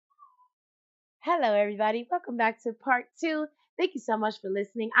Hello, everybody. Welcome back to part two. Thank you so much for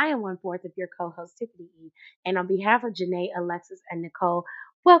listening. I am one fourth of your co-host Tiffany E, and on behalf of Janae, Alexis, and Nicole,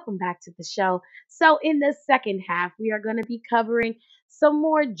 welcome back to the show. So, in the second half, we are going to be covering some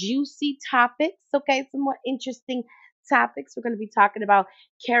more juicy topics. Okay, some more interesting topics. We're going to be talking about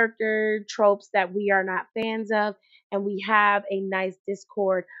character tropes that we are not fans of, and we have a nice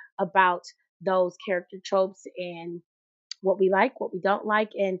discord about those character tropes and what we like, what we don't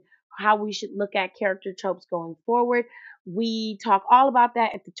like, and how we should look at character tropes going forward. We talk all about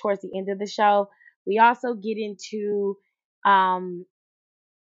that towards the end of the show. We also get into um,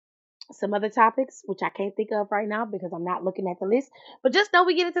 some other topics, which I can't think of right now because I'm not looking at the list. But just know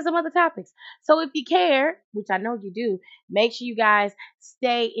we get into some other topics. So if you care, which I know you do, make sure you guys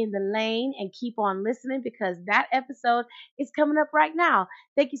stay in the lane and keep on listening because that episode is coming up right now.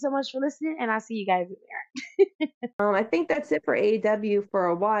 Thank you so much for listening, and I'll see you guys in there. I think that's it for AEW for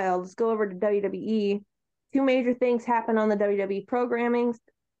a while. Let's go over to WWE. Two major things happened on the WWE programming.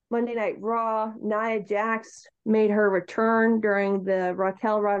 Monday Night Raw, Nia Jax made her return during the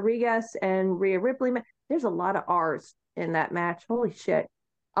Raquel Rodriguez and Rhea Ripley match. There's a lot of R's in that match. Holy shit.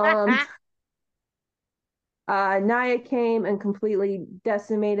 Um, Nia came and completely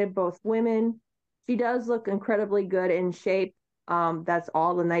decimated both women. She does look incredibly good in shape. That's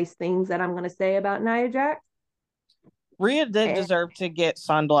all the nice things that I'm going to say about Nia Jax. Rhea did And deserve to get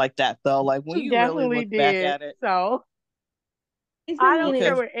sunned like that, though. Like, when She you really definitely look back did. at it, So she's I been don't getting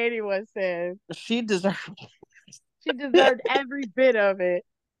care because what anyone says. she deserved She deserved every bit of it.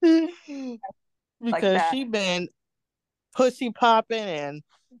 like because that. she been pussy popping and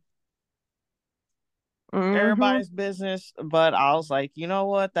Mm-hmm. everybody's business. But I was like, you know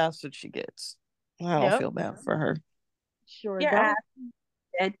what? That's what she gets. I don't Yep, feel bad for her. sure You're don't.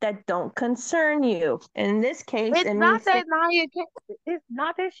 that don't concern you. In this case, It's it not means that Nia came, it's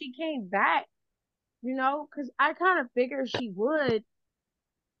not that she came back, because I kind of figured she would.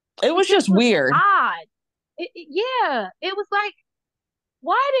 It It was just just was weird. odd. Yeah, it was like,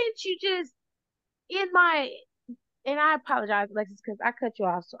 why didn't you just in my and I apologize, Alexis, because I cut you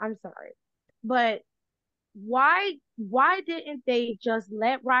off, so I'm sorry. But why didn't they just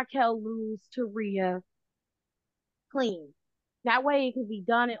let Raquel lose to Rhea clean? That way it could be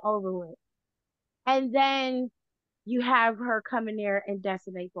done and over with. And then you have her come in there and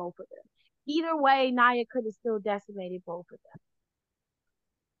decimate both of them. Either way, Nia could have still decimated both of them.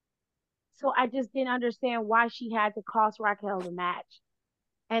 So I just didn't understand why she had to cost Raquel the match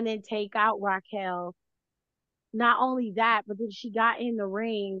and then take out Raquel. Not only that, but then she got in the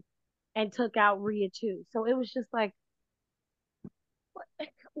ring and took out Rhea too. So it was just like,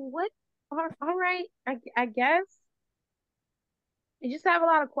 what? What? All right, I guess. I just have a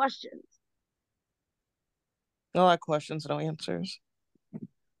lot of questions. A lot of questions, no answers.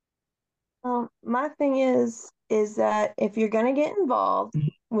 My thing is that if you're gonna get involved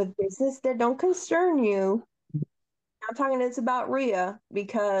with business that don't concern you, I'm talking this about Rhea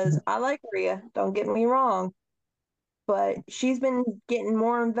because I like Rhea. Don't get me wrong, but she's been getting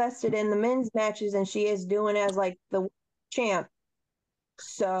more invested in the men's matches than she is doing as like the champ.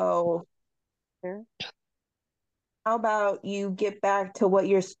 So Yeah. how about you get back to what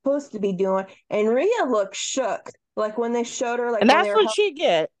you're supposed to be doing? And Rhea looked shook, like when they showed her, like And when they that's were what she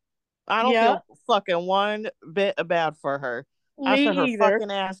get. I don't Yep, feel fucking one bit bad for her. That's me what her either.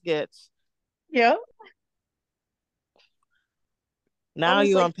 fucking ass gets. Yep. I'm Now just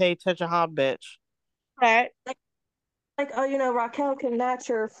you like, unpaid touch a hot bitch. Right. oh, Raquel can match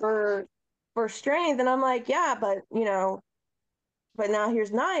her for strength, and I'm like, yeah, but but now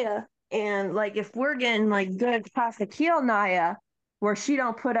here's Naya, and like if we're getting like good past heel Naya, where she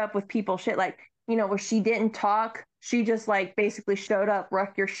don't put up with people shit, like where she didn't talk, she just like basically showed up,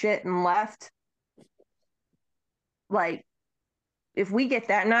 wrecked your shit, and left. Like if we get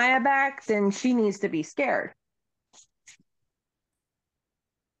that Naya back, then she needs to be scared.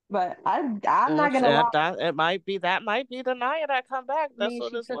 But I'm not gonna lie. That might be the night that come back. I That's mean,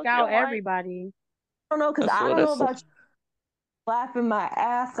 what she it's took looking out like. everybody. I don't know because That's I what don't know it's. about you, laughing my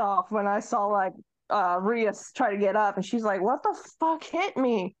ass off when I saw like Rhea try to get up, and she's like, "What the fuck hit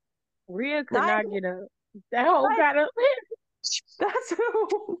me?" Rhea could Naya, not get up. That whole got up. that's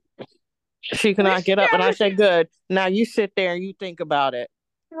who. She When cannot she get up, and I got said, "Good." Now you sit there and you think about it.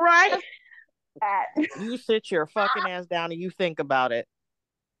 right. That. You sit your fucking ass down and you think about it.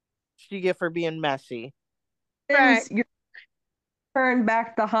 She get for being messy. Right. You're turned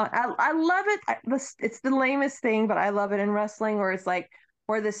back the hunt. I love it. It's the lamest thing, but I love it in wrestling where it's like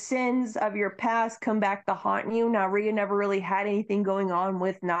where the sins of your past come back to haunt you. Now Rhea never really had anything going on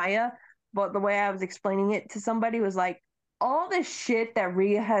with Naya, but the way I was explaining it to somebody was like all the shit that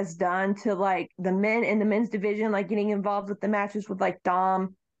Rhea has done to like the men in the men's division, like getting involved with the matches with like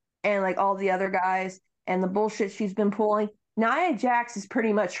Dom and like all the other guys and the bullshit she's been pulling. Nia Jax is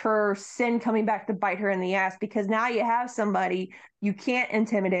pretty much her sin coming back to bite her in the ass, because now you have somebody you can't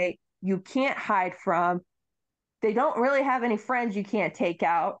intimidate, you can't hide from. They don't really have any friends you can't take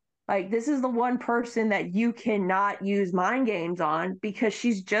out. Like, this is the one person that you cannot use mind games on, because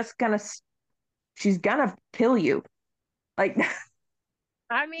she's gonna kill you. Like,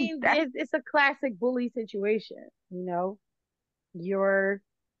 I mean, that, it's a classic bully situation. You're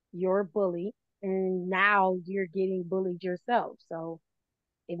you're a bully, and now you're getting bullied yourself. So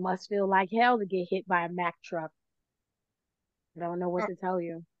it must feel like hell to get hit by a Mack truck. I don't know what to tell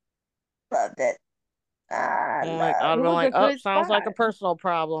you. loved it. I I'm like, I'd love. It have been was a like, oh, good sounds like a spot. personal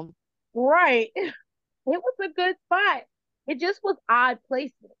problem. Right. It was a good spot. It just was odd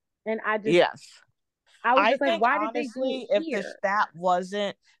placement. And Yes. I was I just like, think why did they do it honestly, if here? that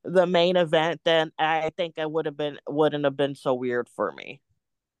wasn't the main event, then I think it wouldn't have been so weird for me.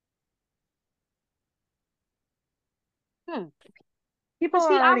 Hmm. People But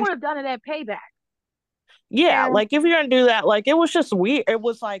see, are I already. would have done it at payback. Yeah, Yeah. like if you're gonna do that, like it was just weird. It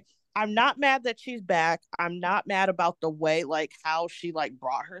was like I'm not mad that she's back. I'm not mad about the way like how she like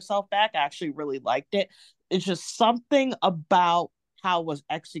brought herself back. I actually really liked it. It's just something about how it was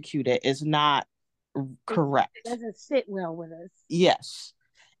executed is not It correct. doesn't sit well with us. Yes.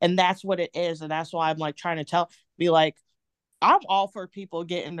 And that's what it is. And that's why I'm like trying to be like, I'm all for people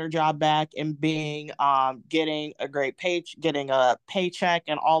getting their job back and being getting a great getting a paycheck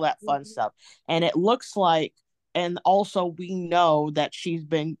and all that fun Mhm. stuff. And it looks like, and also we know that she's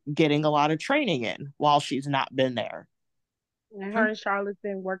been getting a lot of training in while she's not been there. And her and Charlotte's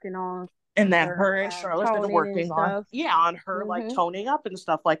been working on And that her her and Charlotte's been toning and working on, stuff. yeah, on her like Hmm. toning up and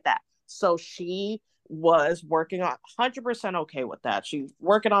stuff like that. So she was working on 100% okay with that. She's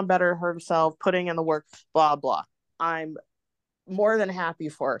working on better herself, putting in the work, blah blah. I'm more than happy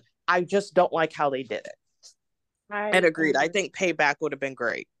for her. I just don't like how they did it. And I agreed. I agree. think payback would have been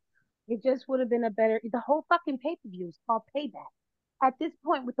great. It just would have been a better. The whole fucking pay per view is called Payback. At this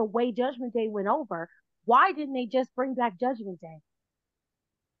point, with the way Judgment Day went over, why didn't they just bring back Judgment Day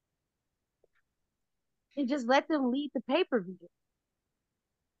and just let them lead the pay per view?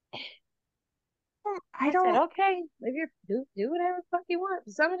 I I said, don't. okay, if you do whatever the fuck you want.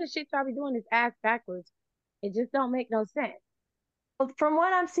 Some of the shit y'all be doing is ass backwards. It just don't make no sense. From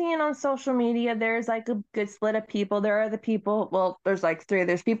what I'm seeing on social media, there's like a good split of people. There are the people, well, there's like three.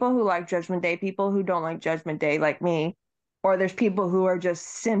 There's people who like Judgment Day, people who don't like Judgment Day, like me, or there's people who are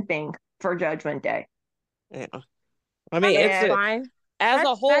just simping for Judgment Day. Yeah. I I mean, mean, it's that's And a fine. as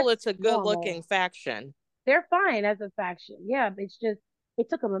a whole, That's it's a good looking normal. faction. They're fine as a faction. Yeah, but it's just it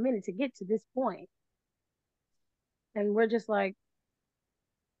took them a minute to get to this point, and we're just like,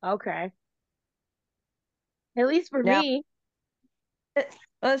 okay. At least for now me,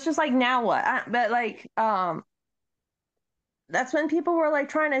 it's just like, now what? But like, that's when people were like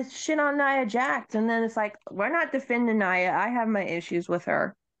trying to shit on Nia Jax, and then it's like, we're not defending Nia. I have my issues with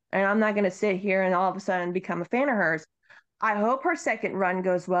her, and I'm not going to sit here and all of a sudden become a fan of hers. I hope her second run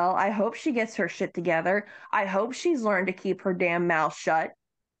goes well. I hope she gets her shit together. I hope she's learned to keep her damn mouth shut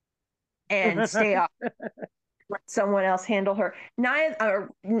and stay off. Let someone else handle her. Nia,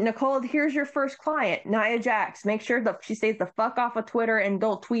 Nicole, here's your first client, Nia Jax. Make sure that she stays the fuck off of Twitter and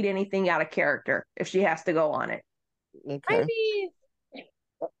don't tweet anything out of character if she has to go on it. I Okay. mean,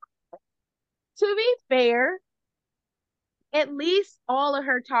 to be fair, at least all of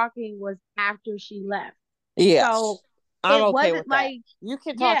her talking was after she left. So Yes. I'm it okay wasn't with that. like, You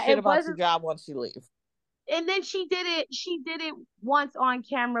can talk yeah, shit it about your wasn't. job once you leave. And then she did it once on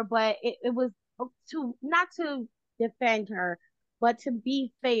camera, but it was to not to defend her, but to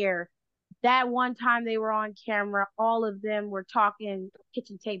be fair. That one time they were on camera, all of them were talking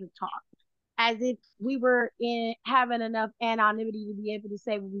kitchen table talk, as if we were in having enough anonymity to be able to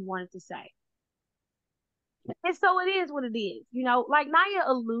say what we wanted to say. And so it is what it is. Like Nia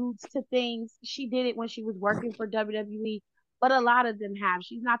alludes to things. She did it when she was working for WWE, but a lot of them have.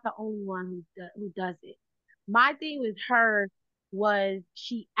 She's not the only one who does it. My thing with her was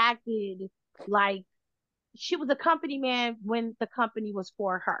she acted like she was a company man when the company was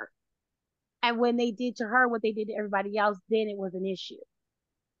for her. And when they did to her what they did to everybody else, then it was an issue.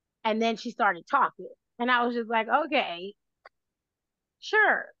 And then she started talking. And I was just like, okay,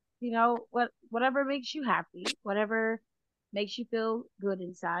 sure, whatever makes you happy, whatever makes you feel good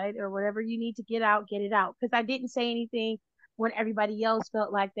inside, or whatever you need to get out, get it out. Because I didn't say anything when everybody else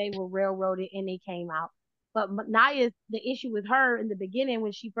felt like they were railroaded and they came out. But the issue with her in the beginning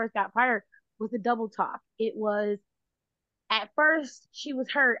when she first got fired was the double talk. It was at first she was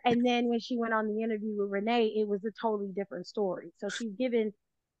hurt, and then when she went on the interview with Renee, it was a totally different story. So she's given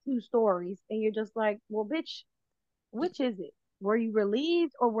two stories, and you're just like, well, bitch, which is it? Were you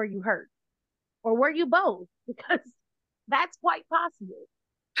relieved or were you hurt? Or were you both? Because that's quite possible.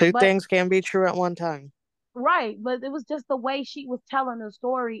 Two But things can be true at one time. right, but it was just the way she was telling the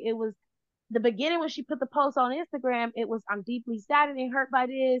story. It was the beginning when she put the post on Instagram, it was, I'm deeply saddened and hurt by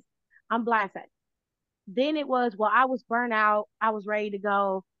this. I'm blindsided. Then it was, well, I was burnt out, I was ready to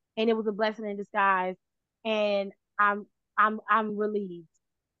go, and it was a blessing in disguise, and I'm I'm relieved.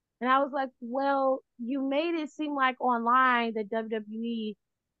 And I was like, well, you made it seem like online that WWE,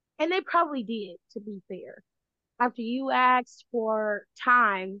 and they probably did, to be fair. After you asked for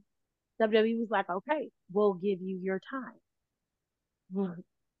time, WWE was like, okay, we'll give you your time.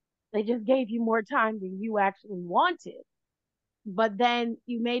 They just gave you more time than you actually wanted. But then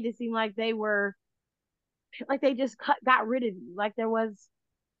you made it seem like they were, like they just got rid of you. Like there was,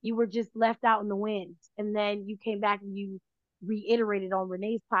 you were just left out in the wind. And then you came back and you reiterated on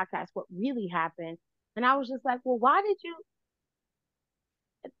Renee's podcast what really happened. And I was just like, well, why did you,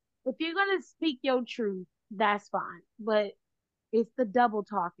 if you're going to speak your truth, that's fine. But it's the double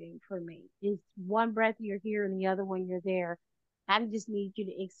talking for me. It's one breath you're here and the other one you're there. I just need you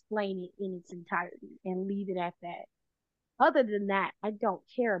to explain it in its entirety and leave it at that. Other than that, I don't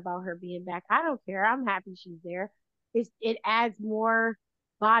care about her being back. I don't care. I'm happy she's there. It adds more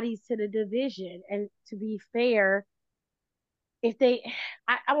bodies to the division. And to be fair, if they,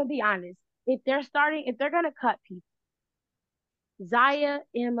 I'm gonna be honest. If they're gonna cut people, Zaya,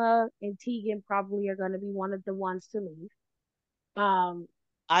 Emma, and Tegan probably are gonna be one of the ones to leave. Um,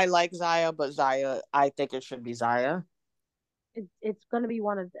 I like Zaya, but Zaya, I think it should be Zaya. it's gonna be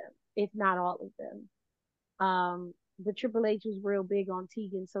one of them, if not all of them. But Triple H was real big on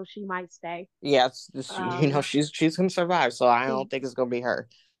Tegan, so she might stay. Yes, Um, she's gonna survive, so I she, don't think it's gonna be her.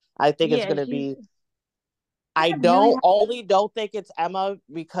 I think it's yeah, gonna she's. be. I I really, don't think it's Emma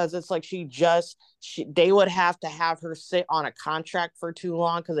because it's like they would have to have her sit on a contract for too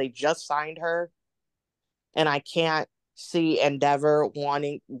long because they just signed her, and I can't see Endeavor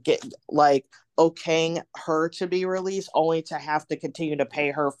wanting get like okaying her to be released only to have to continue to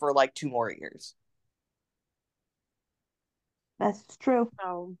pay her for like 2 more years. That's true.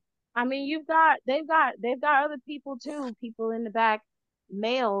 so. I mean, they've got other people too, people in the back,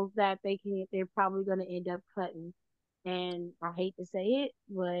 males that they're probably going to end up cutting. And I hate to say it,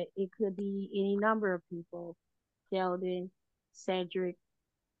 but it could be any number of people. Sheldon, Cedric.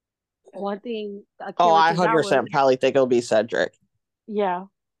 One thing Oh, Akira I Tozawa, 100% probably think it'll be Cedric. yeah,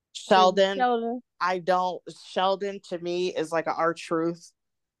 because Sheldon, Sheldon, I don't. Sheldon to me is like a R-Truth.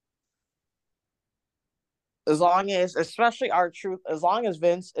 As long as, especially R-Truth, as long as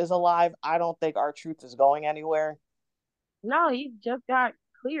Vince is alive, I don't think R-Truth is going anywhere. no, he just got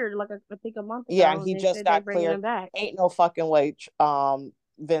cleared like I think a month Yeah, ago, he and they just said they're got bringing cleared. him back. Ain't no fucking way.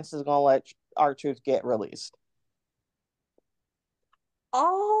 Vince is gonna let R-Truth get released.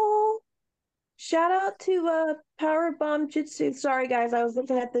 Oh, shout out to Power Bomb Jitsu. Sorry guys, I was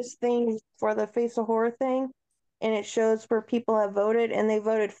looking at this thing for the Face of Horror thing, and it shows where people have voted, and they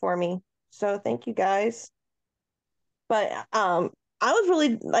voted for me. So thank you guys. But I was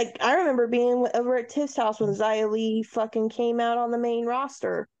really like, I remember being over at Tiff's house when Xia Li fucking came out on the main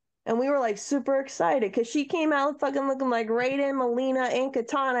roster. And we were like super excited because she came out fucking looking like Raiden, Melina, and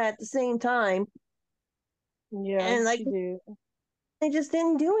Katana at the same time. Yeah, And like she did. they just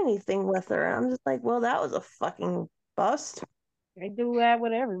didn't do anything with her. I'm just like, well, that was a fucking bust. They do that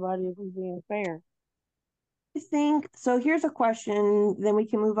with everybody if we're being fair. I think so. Here's a question, then we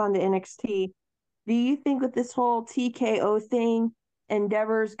can move on to NXT. Do you think with this whole TKO thing,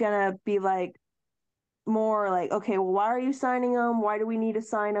 Endeavor's gonna be like more like, okay, well, why are you signing them? Why do we need to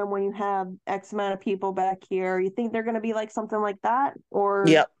sign them when you have X amount of people back here? You think they're gonna be like something like that, or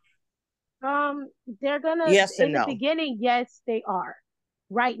Yep. They're gonna, Yes and in the no. beginning, yes, they are.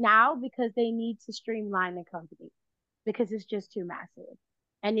 Right now, because they need to streamline the company because it's just too massive,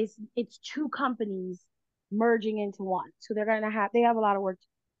 and it's two companies merging into one. So they have a lot of work,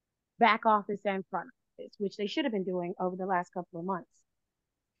 back office and front office, which they should have been doing over the last couple of months.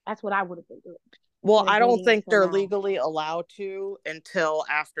 That's what I would have been doing Well, instead of I don't waiting think until they're now. legally allowed to until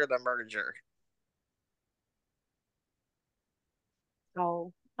after the merger.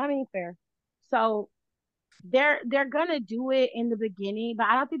 So I mean, fair. So they're gonna do it in the beginning, but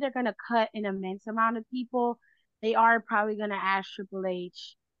I don't think they're gonna cut an immense amount of people. They are probably gonna ask Triple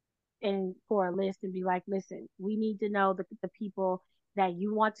H and for a list and be like, listen, we need to know the people that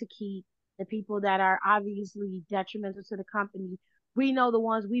you want to keep, the people that are obviously detrimental to the company. We know the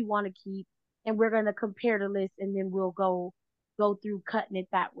ones we want to keep, and we're gonna compare the list, and then we'll go go through cutting it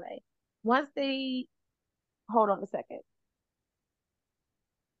that way. Once they hold on a second.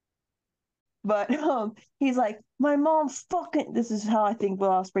 But he's like, my mom fucking. This is how I think Will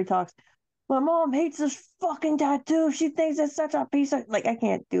Ospreay talks. My mom hates this fucking tattoo. She thinks it's such a piece of like I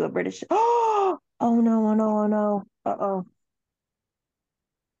can't do a British. Oh no! Oh no! Oh no! Uh-oh!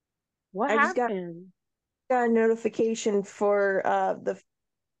 What I just happened? got a notification for the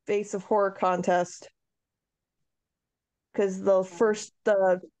Face of Horror contest because the first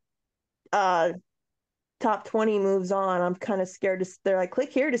uh top 20 moves on. I'm kind of scared to. They're like,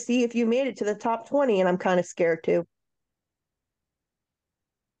 click here to see if you made it to the top 20, and I'm kind of scared too.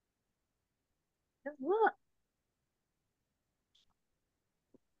 Look,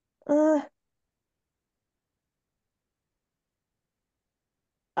 Uh,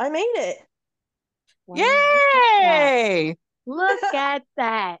 I made it. wow, look at that. Yay! Look at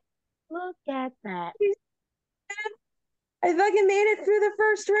that. Look at that. I fucking made it through the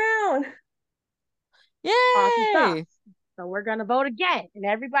first round. Awesome stuff. Yay! So we're gonna vote again, and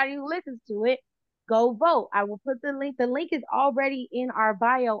everybody who listens to it, go vote. I will put the link. The link is already in our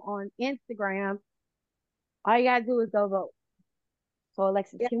bio on Instagram. All you gotta do is go vote, so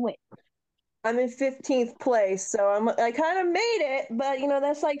Alexis Yeah. can win. I'm in 15th place, so I kind of made it, but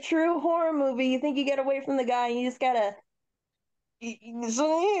that's like true horror movie. You think you get away from the guy, and you just gotta.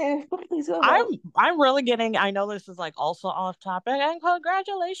 So please go vote. I'm really getting. I know this is like also off topic, and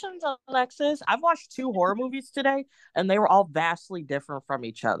congratulations, Alexis. I've watched 2 horror movies today, and they were all vastly different from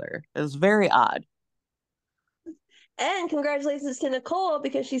each other. It's very odd. And congratulations to Nicole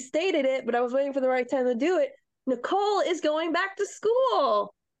because she stated it, but I was waiting for the right time to do it. Nicole is going back to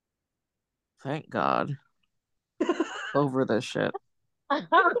school. Thank God. Over this shit.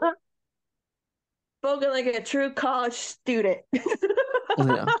 Spoken like a true college student.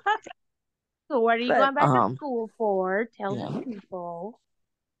 Yeah. So what are you But going back to school for? Tell yeah. the people.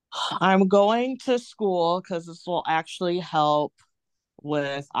 I'm going to school because this will actually help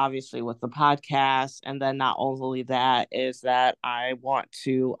with obviously with the podcast. And then not only that is that I want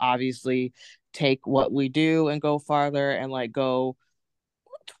to obviously take what we do and go farther and like go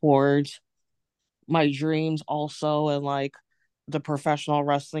towards my dreams also and like the professional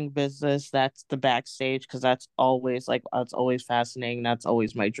wrestling business. That's the backstage because that's always fascinating. That's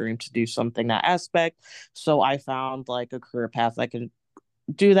always my dream to do something that aspect. So I found like a career path I can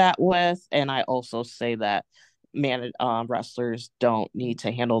do that with. And I also say that wrestlers don't need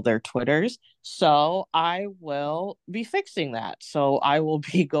to handle their Twitters. So I will be fixing that. So I will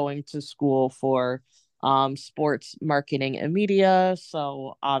be going to school for sports marketing and media.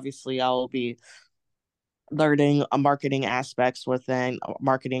 So obviously I will be learning marketing aspects within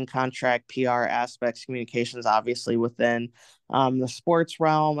marketing contract PR aspects communications obviously within the sports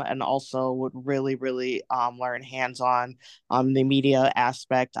realm and also would really learn hands-on the media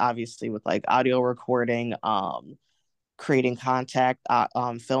aspect obviously with like audio recording creating contact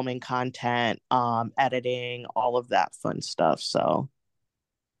filming content editing all of that fun stuff so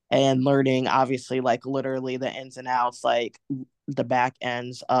and learning obviously like literally the ins and outs like the back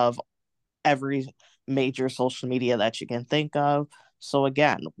ends of every major social media that you can think of. So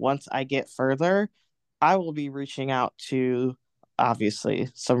again, once I get further, I will be reaching out to obviously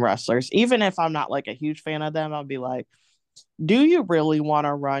some wrestlers. Even if I'm not like a huge fan of them, I'll be like, do you really want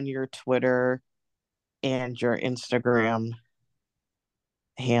to run your Twitter and your Instagram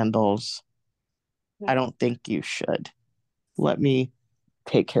handles? I don't think you should. Let me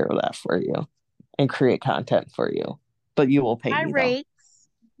take care of that for you and create content for you. But you will pay me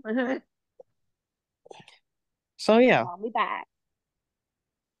though. So yeah. Call me back.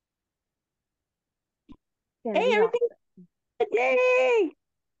 Hey, everything. Yay!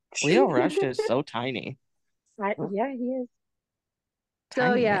 Leo Rush is so tiny. Yeah, he is.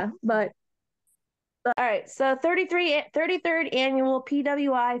 So yeah, but all right. So 33rd annual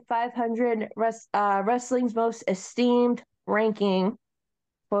PWI 500 wrestling's most esteemed ranking,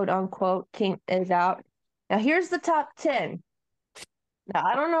 quote unquote, is out. Now here's the top 10. Now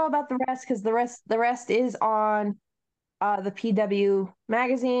I don't know about the rest because the rest is on the PW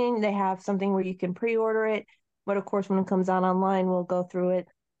magazine. They have something where you can pre-order it, but of course when it comes out online, we'll go through it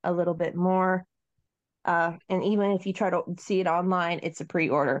a little bit more. And even if you try to see it online, it's a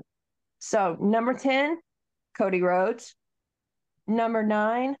pre-order. So number 10, Cody Rhodes. Number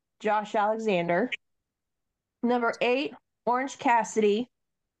 9, Josh Alexander. Number 8, Orange Cassidy.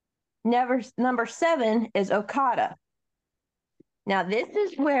 Number 7 is Okada. Now this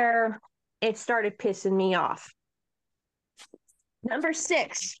is where it started pissing me off. Number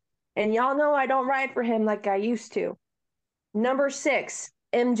 6, and y'all know I don't ride for him like I used to. Number 6,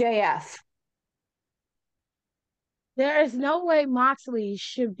 MJF. There is no way Moxley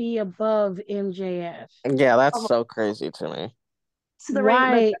should be above MJF. Yeah, that's Oh, so crazy to me. so the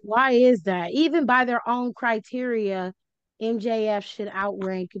rank, but Why is that? Even by their own criteria, MJF should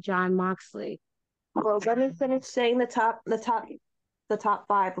outrank John Moxley. well, let me finish saying the top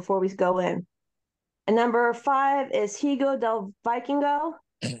five before we go in. And number 5 is Higo del Vikingo.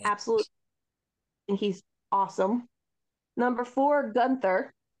 Absolutely, he's awesome. Number 4,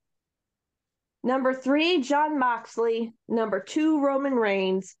 Gunther. Number 3, John Moxley. Number 2, Roman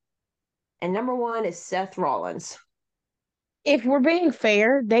Reigns. And number 1 is Seth Rollins. If we're being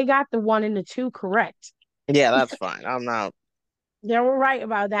fair, they got the 1 and the 2 correct. Yeah, that's fine. I'm not. They were right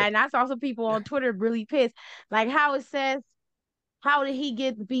about that. And I saw some people on Twitter really pissed. Like how it says, how did he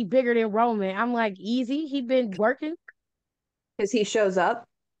get to be bigger than Roman? I'm like, easy. He been working. Because he shows up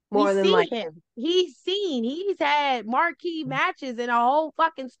We more than see like him. He's seen. He's had marquee matches and a whole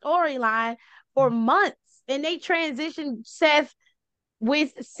fucking storyline for months. And they transitioned Seth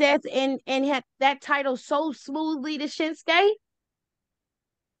with Seth and had that title so smoothly to Shinsuke.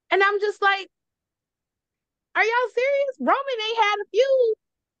 And I'm just like, are y'all serious? Roman ain't had a feud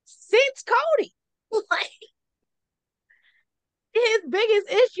since Cody. Like his biggest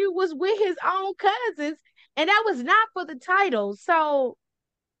issue was with his own cousins, and that was not for the title. So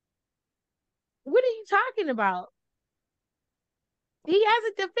what are you talking about? He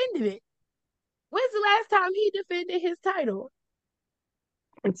hasn't defended it. When's the last time he defended his title?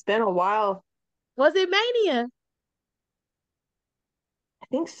 it's been a while. Was it Mania? I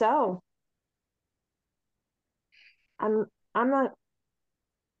think so. I'm not.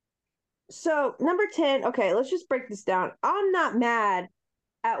 So number 10, okay, let's just break this down. I'm not mad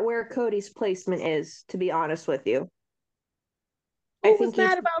at where Cody's placement is, to be honest with you. Who was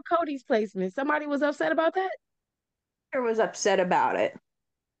mad about Cody's placement? Somebody was upset about that? Was upset about it.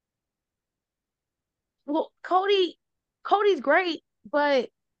 Well, Cody's great, but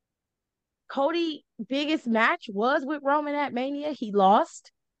Cody biggest match was with Roman at Mania. He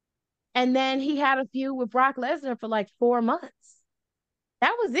lost. And then he had a feud with Brock Lesnar for like 4 months.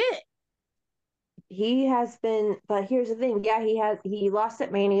 That was it. He has been, but here's the thing. Yeah, he lost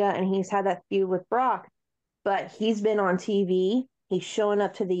at Mania and he's had that feud with Brock, but he's been on TV. He's showing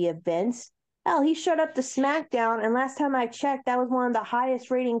up to the events. Hell, he showed up to SmackDown, and last time I checked, that was one of the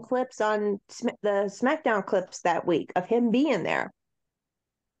highest rating clips on the SmackDown clips that week of him being there.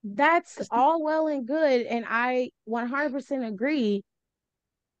 That's all well and good, and I 100% agree.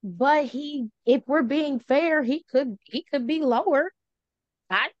 But if we're being fair, he could be lower.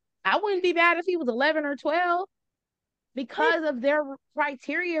 I wouldn't be mad if he was 11 or 12 because of their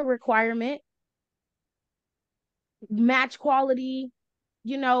criteria requirement, match quality,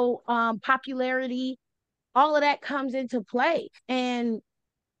 popularity, all of that comes into play. And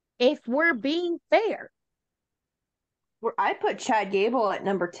if we're being fair, I'm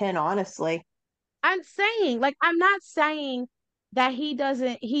not saying that he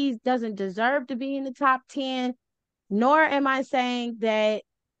doesn't deserve to be in the top 10, nor am I saying that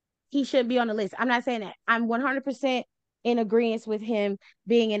he shouldn't be on the list. I'm not saying that. I'm 100% in agreement with him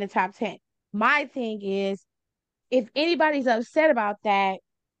being in the top 10. My thing is, if anybody's upset about that,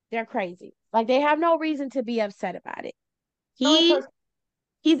 they're crazy. Like they have no reason to be upset about it. He's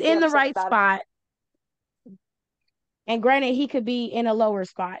in the right spot. And granted, he could be in a lower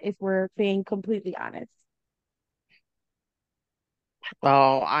spot if we're being completely honest.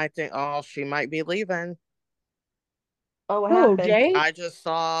 Oh, I think she might be leaving. Oh, what happened? Jay? I just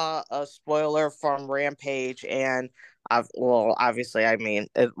saw a spoiler from Rampage, and obviously, I mean,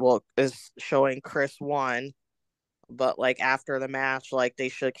 is showing Chris won, but like after the match, like they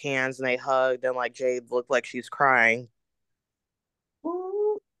shook hands and they hugged, and like Jade looked like she's crying,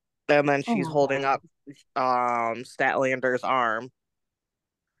 and then she's holding up Statlander's arm.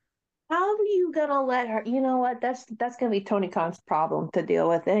 How are you gonna let her? You know what? That's gonna be Tony Khan's problem to deal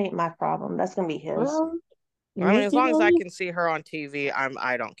with. It ain't my problem. That's gonna be his. Well, I mean, as long as I can see her on TV,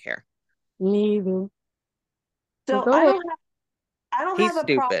 I don't care. Me either. So I don't He's have a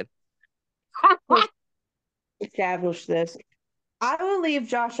stupid. problem. Establish this. I will leave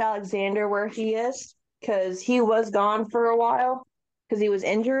Josh Alexander where he is because he was gone for a while because he was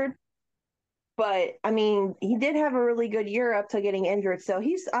injured. But I mean, he did have a really good year up to getting injured, so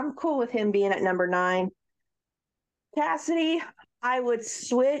I'm cool with him being at number 9. Cassidy, I would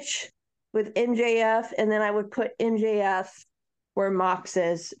switch with MJF, and then I would put MJF where Mox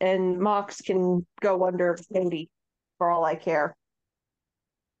is, and Mox can go under Cody for all I care.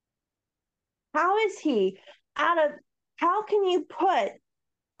 How is he how can you put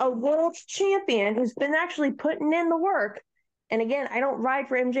a world champion who's been actually putting in the work? And again, I don't ride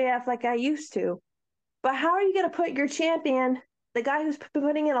for MJF like I used to. But how are you going to put your champion, the guy who's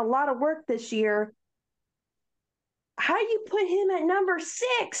putting in a lot of work this year, how do you put him at number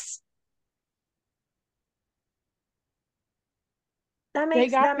 6? They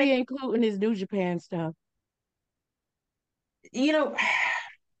got me including his New Japan stuff. You know,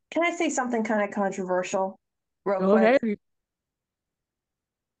 can I say something kind of controversial real Go quick? ahead.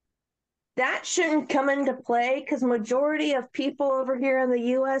 That shouldn't come into play because majority of people over here in the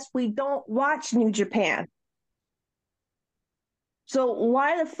US, we don't watch New Japan. So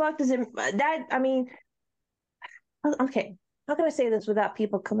why the fuck does it that I mean, okay, how can I say this without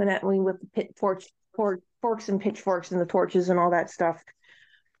people coming at me with the forks and pitchforks and the torches and all that stuff?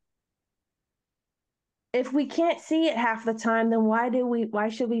 If we can't see it half the time, then why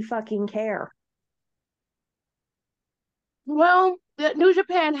should we fucking care? Well, the New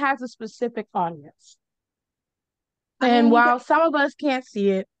Japan has a specific audience. I And mean, while some of us can't see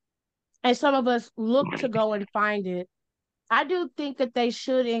it and some of us look to go and find it, I do think that they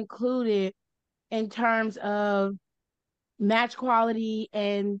should include it in terms of match quality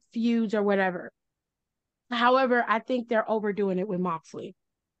and feuds or whatever. However, I think they're overdoing it with Moxley.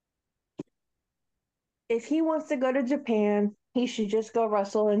 if he wants to go to Japan, he should just go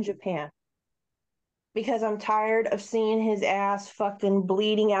wrestle in Japan. Because I'm tired of seeing his ass fucking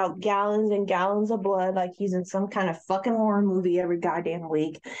bleeding out gallons and gallons of blood like he's in some kind of fucking horror movie every goddamn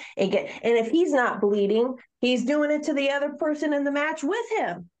week. And if he's not bleeding, he's doing it to the other person in the match with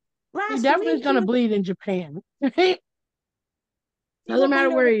him. He definitely is going to bleed in Japan. Doesn't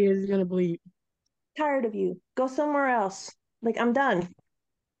matter where he is, he's going to bleed. Tired of you. Go somewhere else. Like, I'm done.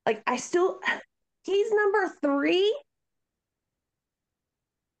 Like, he's number 3.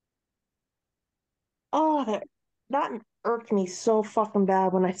 Oh, that irked me so fucking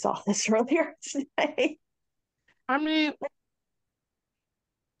bad when I saw this earlier today. I mean,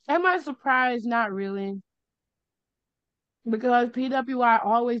 am I surprised? Not really. Because PWI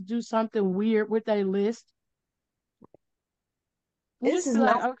always do something weird with a list. This is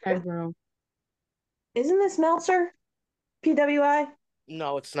like, okay, bro. Isn't this Meltzer? PWI?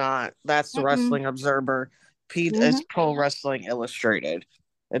 No, it's not. That's the Wrestling Observer. It's Pro Wrestling Illustrated.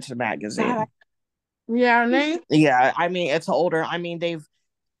 It's a magazine. Yeah, yeah. I mean, it's older. I mean,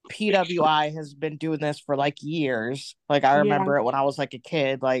 PWI has been doing this for like years. Like I remember it when I was like a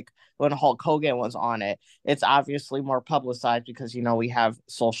kid, like when Hulk Hogan was on it. It's obviously more publicized because we have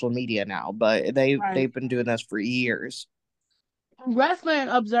social media now, but they've been doing this for years. Wrestling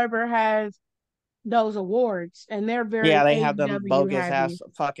Observer has those awards, and they're very they have them bogus ass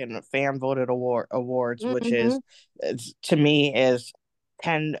fucking fan voted awards, which is to me is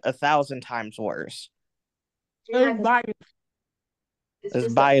 1,000 times worse. It's biased.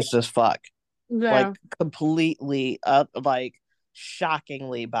 It's biased as fuck. Yeah. Like completely like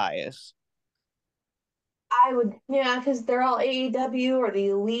shockingly biased. I would, because they're all AEW or the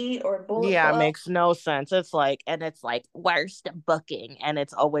Elite or Bullet Club. It makes no sense. It's like, worst booking, and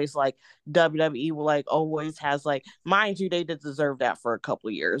it's always like WWE like always has like, mind you, they did deserve that for a couple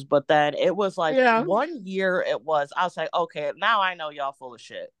of years, but then it was like 1 year. I was like, okay, now I know y'all full of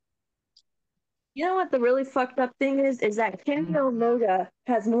shit. You know what the really fucked up thing is that Kenny Omega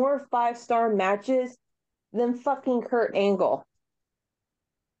has more 5-star matches than fucking Kurt Angle.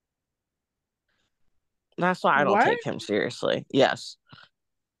 That's why I don't take him seriously. Yes.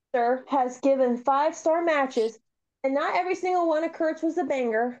 Sir has given 5-star matches, and not every single one of Kurt's was a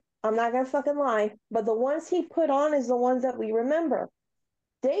banger. I'm not gonna fucking lie, but the ones he put on is the ones that we remember.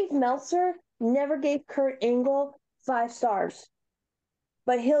 Dave Meltzer never gave Kurt Angle 5 stars,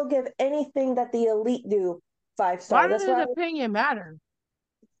 but he'll give anything that the Elite do 5 stars. Why does his opinion matter?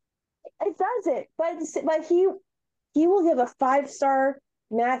 It doesn't, but he will give a 5-star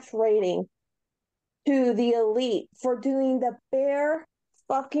match rating to the Elite for doing the bare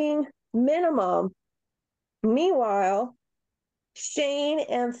fucking minimum. Meanwhile, Shane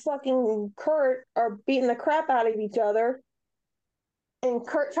and fucking Kurt are beating the crap out of each other, and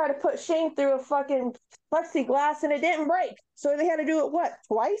Kurt tried to put Shane through a fucking plexiglass and it didn't break, so they had to do it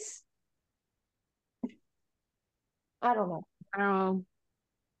twice? I don't know. I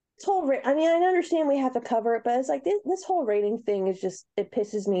understand we have to cover it, but it's like this whole rating thing is just, it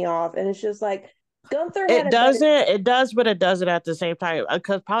pisses me off, and it's just like Gunther. It does, but it doesn't at the same time,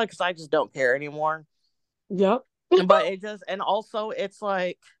 because I just don't care anymore. Yep. But it just, and also it's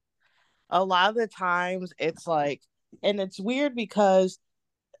like a lot of the times it's like, and it's weird because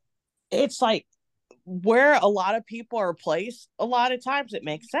it's like where a lot of people are placed, a lot of times it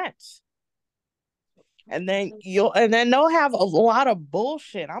makes sense. And then they'll have a lot of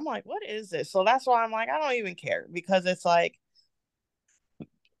bullshit. I'm like, what is this? So that's why I'm like, I don't even care, because it's like,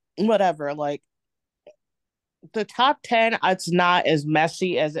 whatever. Like, the top 10, it's not as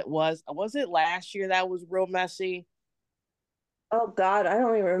messy as it was. Was it last year that was real messy? Oh God, I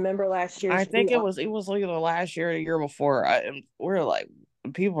don't even remember last I year's think one. it was either last year or the year before. And we're like,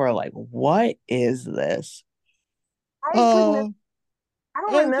 people are like, what is this? I couldn't. Oh, I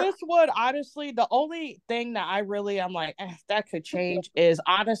don't and remember. this one, honestly, the only thing that I really, I'm like, that could change is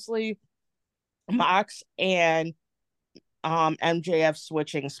honestly Mox and MJF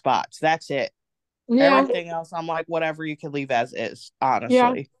switching spots. That's it. Yeah, Everything else, I'm like, whatever, you can leave as is, yeah,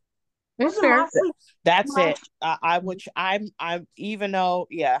 honestly. it's Wasn't fair. Moxley That's it. last? I which I'm even though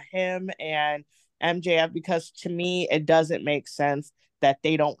yeah him and MJF, because to me it doesn't make sense that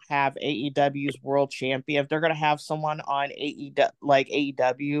they don't have AEW's world champion. If they're gonna have someone on AEW like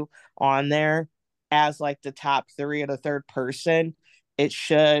AEW on there as like the top three or the third person, it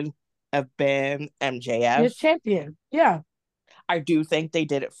should have been His MJF. champion. Yeah. I do think they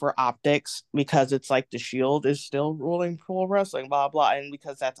did it for optics because it's like the Shield is still ruling pro wrestling, blah blah, and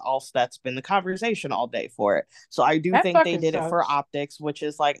because that's been the conversation all day for it. So I do That think they fucking did it for sucks. optics, which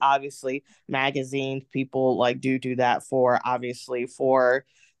is like obviously magazines people like do that for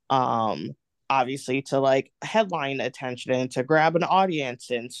um obviously to like headline attention and to grab an audience,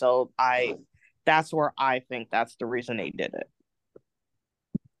 and so I that's where I think that's the reason they did it.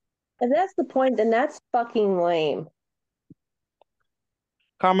 If that's the point, then that's fucking lame.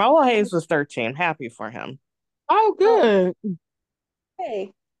 Carmelo Hayes was 13. Happy for him. Oh, Oh, good.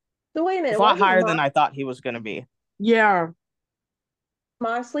 hey. So wait a A minute. lot Wasn't higher than I thought he was going to be. Yeah,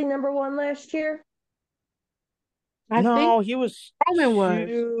 Moxley #1 last year? I think No, he was Roman was.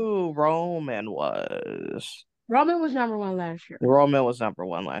 two. Roman was. Roman was #1 last year. Roman was number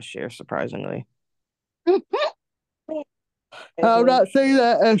one last year, surprisingly. I'm Business. not saying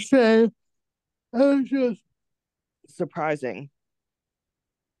that as saying it's just surprising.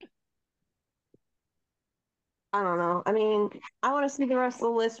 I don't know. I mean, I want to see the rest of the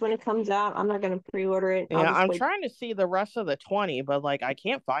list when it comes out. I'm not going to pre-order it. I'll Yeah, just I'm wait. trying to see the rest of the 20, but like I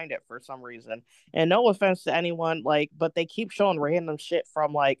can't find it for some reason. And no offense to anyone, like, but they keep showing random shit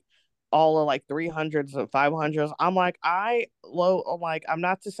from like all of like 300s and 500s. I'm like, I'm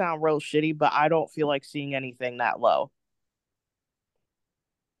not to sound real shitty, but I don't feel like seeing anything that low.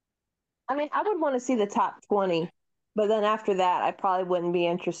 I mean, I would want to see the top 20, but then after that, I probably wouldn't be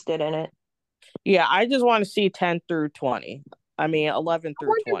interested in it. Yeah, I just want to see 10 through 20. I mean, 11 I through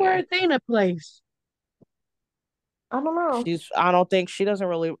wonder where 20. Athena plays. I don't know. I don't think she doesn't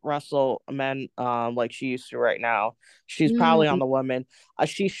really wrestle men like she used to right now. She's probably on Mm. the woman.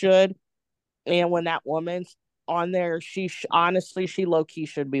 She should. And when that woman's on there, honestly, she low key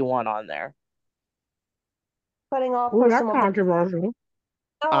should be one on there. Putting all Oh, that's personal, controversial.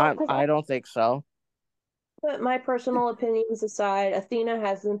 no, because I I don't think so. put my personal opinions aside. Athena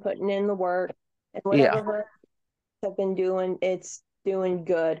has been putting in the work, and Yeah. whatever her have been doing, it's doing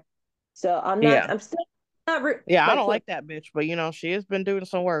good. So Yeah. I'm still not Yeah, I like, don't look, like that bitch, but she has been doing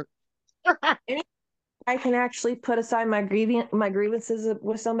some work. I can actually put aside my grievances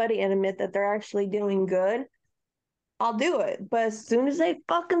with somebody and admit that they're actually doing good. I'll do it. But as soon as they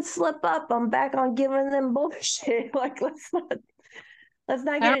fucking slip up, I'm back on giving them bullshit. Like let's not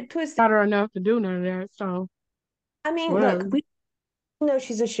I get don't it twisted. got her enough to do none of that, so I mean, look, whatever. we know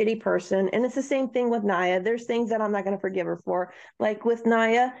she's a shitty person, and it's the same thing with Naya. There's things that I'm not going to forgive her for. Like with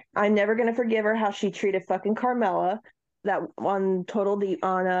Naya, I'm never going to forgive her how she treated fucking Carmella, that on Total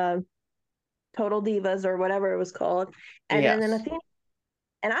Divas or whatever it was called, and then I Yes. think,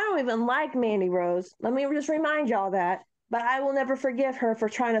 and I don't even like Mandy Rose. Let me just remind y'all that. But I will never forgive her for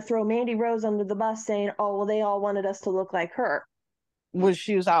trying to throw Mandy Rose under the bus, saying, "Oh, well, they all wanted us to look like her." When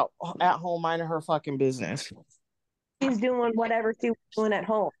she was out at home minding her fucking business, She's doing whatever she was doing at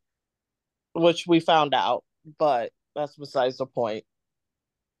home. which we found out, but that's besides the point.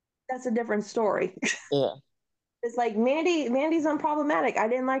 That's a different story. Yeah. It's like Mandy's unproblematic. I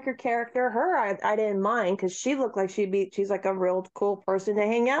didn't like her character. I didn't mind because she looked like she's like a real cool person to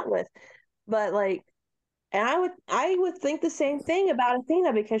hang out with. But like, and I would think the same thing about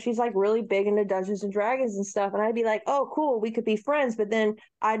Athena because she's like really big into Dungeons and Dragons and stuff. And I'd be like, oh, cool, we could be friends. But then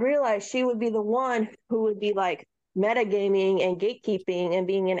I'd realize she would be the one who would be like metagaming and gatekeeping and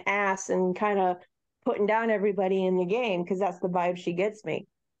being an ass and kind of putting down everybody in the game because that's the vibe she gets me.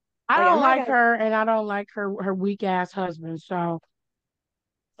 I Like, I'm don't not like gonna her, and I don't like her weak ass husband. So,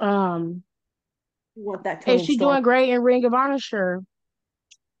 um, want that is Tony she Storm. doing great in Ring of Honor? Sure,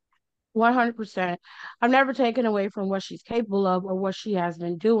 100%. I've never taken away from what she's capable of or what she has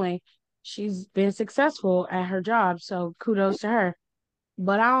been doing. She's been successful at her job, so kudos to her.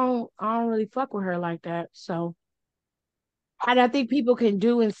 But I don't really fuck with her like that. So, and I think people can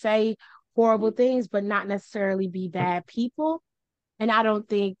do and say horrible things, but not necessarily be bad people. And I don't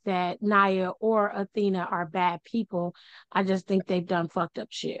think that Naya or Athena are bad people. I just think they've done fucked up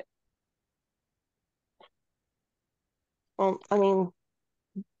shit. Well, I mean,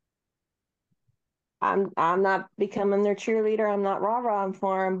 I'm not becoming their cheerleader. I'm not rah-rah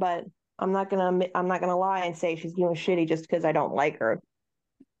for them, but I'm not gonna lie and say she's doing shitty just because I don't like her.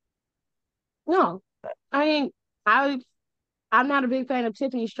 No, I mean, I I'm not a big fan of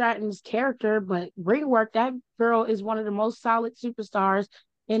Tiffany Stratton's character, but ring work, that girl is one of the most solid superstars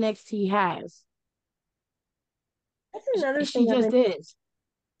NXT has. That's another She thing I've just been. is.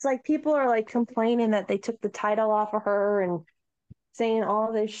 It's like people are like complaining that they took the title off of her and saying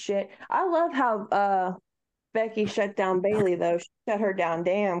all this shit. I love how Becky shut down Bailey though. She shut her down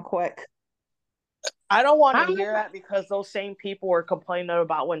damn quick. I don't want to I'm, hear that because those same people were complaining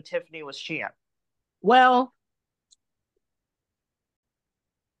about when Tiffany was champ. well,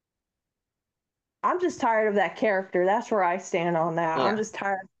 I'm just tired of that character. That's where I stand on that. Yeah. I'm just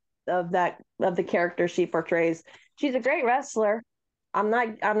tired of the character she portrays. She's a great wrestler. I'm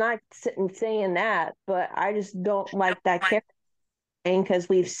not sitting saying that, but I just don't like that character because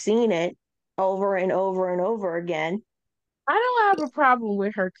we've seen it over and over and over again. I don't have a problem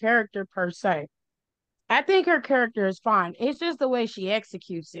with her character per se. I think her character is fine. It's just the way she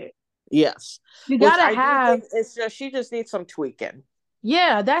executes it. Yes. You Which gotta I do have, think it's just she just needs some tweaking.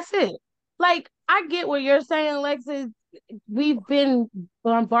 yeah, that's it. Like, I get what you're saying, Alexis. We've been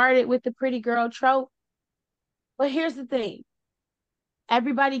bombarded with the pretty girl trope, but here's the thing.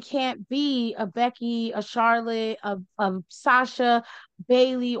 Everybody can't be a Becky, a Charlotte, a Sasha,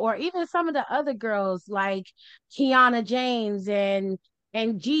 Bailey, or even some of the other girls like Kiana James and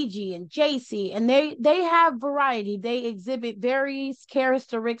Gigi and JC. And they have variety. They exhibit various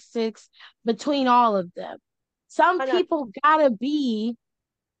characteristics between all of them. Some I know. people gotta be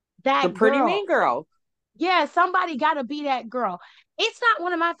The that pretty girl. mean girl. Yeah, somebody gotta be that girl. It's not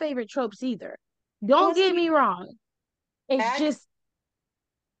one of my favorite tropes either. Don't Let's get be me wrong. It's back. just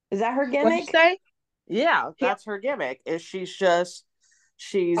Is that her what you gimmick? say. Yeah, Yeah. that's her gimmick. Is she's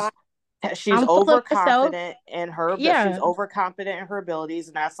she's I'm full of myself. overconfident in her she's Yeah, overconfident in her abilities,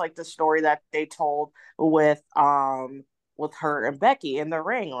 and that's like the story that they told with her and Becky in the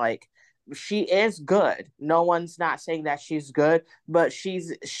ring. Like, she is good. No one's not saying that she's good, but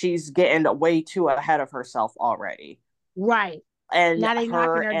she's getting way too ahead of herself already. right. And Now they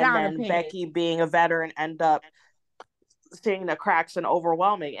knocking her her and down a then peg. Becky being a veteran end up seeing the cracks and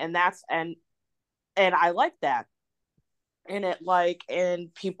overwhelming, and I like that.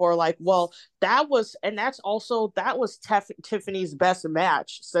 And people are like, well, that was Tiffany's best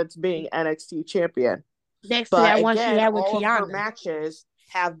match since being NXT champion. Next to But that one she again, had with all of her Kiana. matches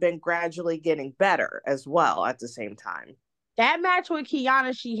have been gradually getting better as well at the same time. That match with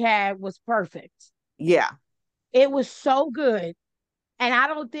Kiana she had was perfect. Yeah. It was so good. And I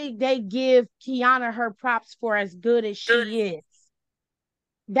don't think they give Kiana her props for as good as she is.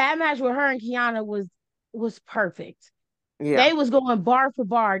 That match with her and Kiana was perfect. Yeah. They was going bar for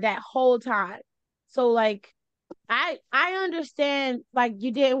bar that whole time. So like I understand like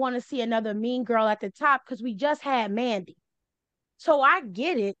you didn't want to see another mean girl at the top because we just had Mandy. So I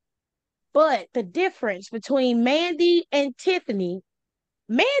get it. But the difference between Mandy and Tiffany,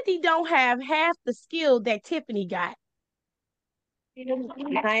 Mandy don't have half the skill that Tiffany got.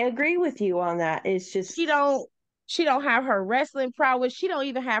 I agree with you on that. It's She just don't she don't have her wrestling prowess. She don't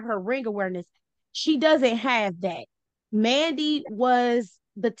even have her ring awareness. She doesn't have that. Mandy would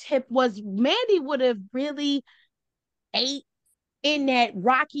have really ate in that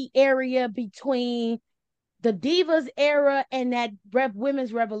rocky area between the Divas era and that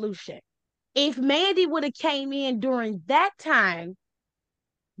women's revolution. If Mandy would have came in during that time,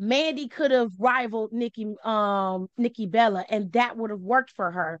 Mandy could have rivaled Nikki Bella, and that would have worked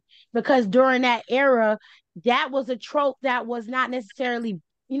for her because during that era, that was a trope that was not necessarily,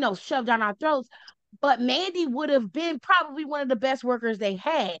 shoved down our throats. But Mandy would have been probably one of the best workers they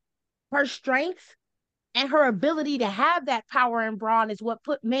had. Her strength and her ability to have that power and brawn is what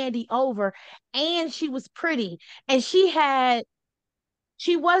put Mandy over. And she was pretty. And she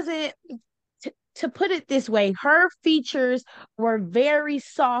wasn't to put it this way, her features were very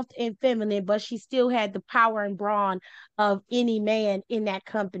soft and feminine, but she still had the power and brawn of any man in that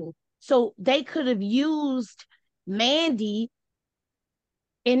company. So they could have used Mandy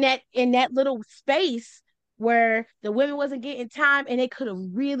in that little space where the women wasn't getting time, and they could have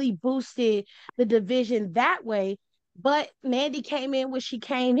really boosted the division that way. But Mandy came in when she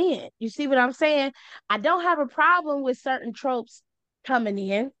came in. You see what I'm saying? I don't have a problem with certain tropes coming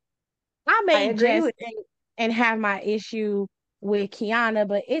in. I I may agree just with and have my issue with Kiana,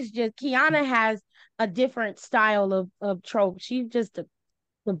 but it's just Kiana has a different style of trope. She's just the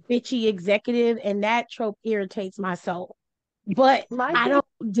bitchy executive, and that trope irritates my soul. But My I thing,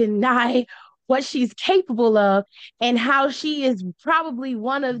 don't deny what she's capable of and how she is probably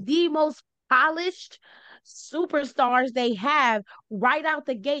one of the most polished superstars they have. Right out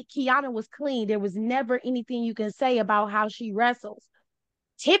the gate, Kiana was clean. There was never anything you can say about how she wrestles.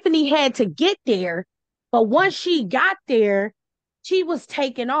 Tiffany had to get there, but once she got there, she was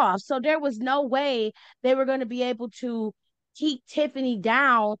taken off. So there was no way they were going to be able to keep Tiffany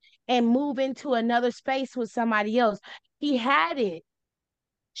down and move into another space with somebody else. He had it.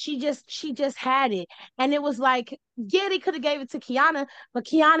 She just had it. And it was like, yeah, they could have gave it to Kiana, but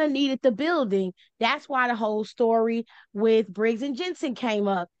Kiana needed the building. That's why the whole story with Briggs and Jensen came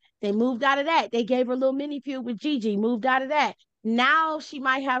up. They moved out of that. They gave her a little mini feud with Gigi, moved out of that. Now she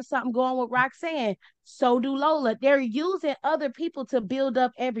might have something going with Roxanne. So do Lola. They're using other people to build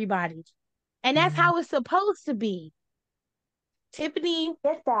up everybody. And that's how it's supposed to be. Tiffany,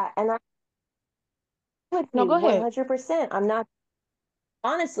 get that, and I with no, you go ahead. 100%. I'm not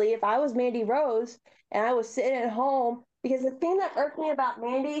honestly, if I was Mandy Rose and I was sitting at home, because the thing that irked me about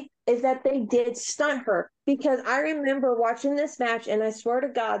Mandy is that they did stunt her. Because I remember watching this match, and I swear to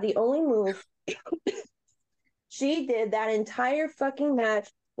God, the only move she did that entire fucking match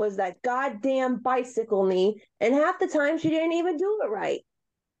was that goddamn bicycle knee, and half the time she didn't even do it right.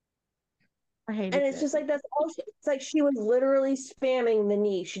 I And hated it's that. just like that's all it's like she was literally spamming the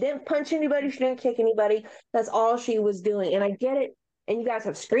knee. She didn't punch anybody, she didn't kick anybody. That's all she was doing. And I get it. And you guys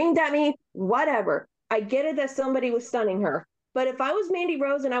have screamed at me, whatever. I get it that somebody was stunning her. But if I was Mandy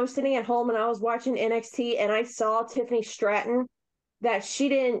Rose and I was sitting at home and I was watching NXT and I saw Tiffany Stratton, that she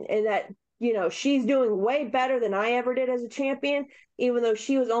didn't, and that, she's doing way better than I ever did as a champion, even though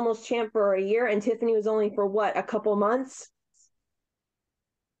she was almost champ for a year and Tiffany was only for what, a couple months?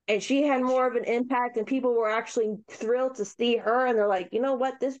 And she had more of an impact and people were actually thrilled to see her, and they're like, you know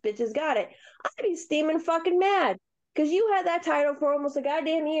what, this bitch has got it. I'd be steaming fucking mad because you had that title for almost a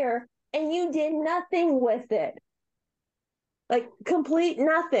goddamn year and you did nothing with it, like complete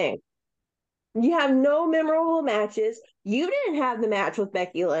nothing. You have no memorable matches. You didn't have the match with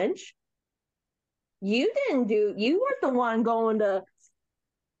Becky Lynch. You weren't the one going to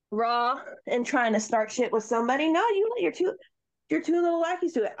Raw and trying to start shit with somebody. No, you let your two little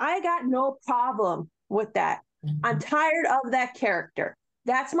lackeys do it. I got no problem with that. I'm tired of that character.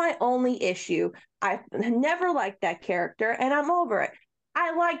 That's my only issue. I never liked that character and I'm over it.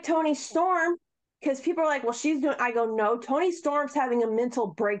 I like Toni Storm because people are like, well, she's doing, I go, no, Toni Storm's having a mental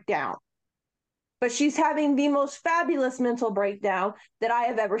breakdown, but she's having the most fabulous mental breakdown that I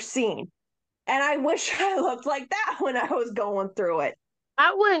have ever seen. And I wish I looked like that when I was going through it.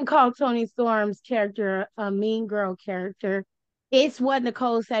 I wouldn't call Toni Storm's character a mean girl character. It's what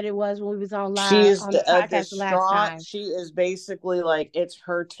Nicole said it was when we was on She live is on the a podcast the last distraught. time. She is basically like it's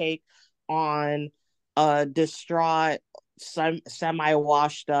her take on a distraught, semi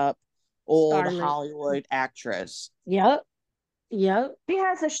washed up old Starlet. Hollywood actress. Yep. Yep. She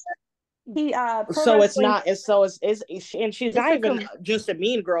has a shirt. The pro So it's wrestling. not. It's so it's and she's It's not a even just a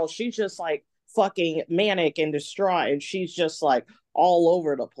mean girl. She's just like fucking manic and distraught, and she's just like all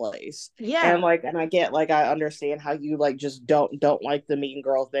over the place. And yeah. like, and I get like I understand how you like just don't like the mean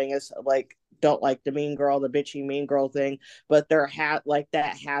girl thing. It's like don't like the mean girl, the bitchy mean girl thing. But there like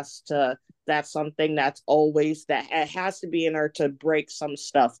that has to. That's something that's always that it has to be in her to break some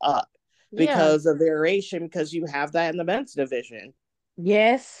stuff up Yeah. because of variation. Because you have that in the men's division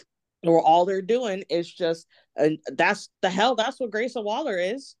Yes. where all they're doing is just and that's the hell that's what Grayson Waller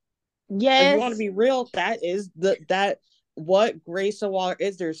is. If you want to Yes. be real, that is that what Grayson Waller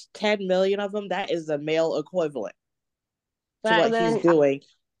is. There's 10 million of them. That is the male equivalent to So what But he's then doing.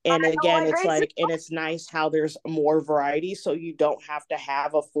 I And don't again, like it's Grayson. like, and it's nice how there's more variety, so you don't have to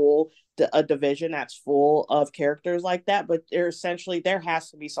have a full a division that's full of characters like that. But there essentially there has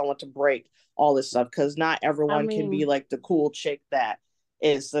to be someone to break all this stuff because not I everyone can be mean, like the cool chick that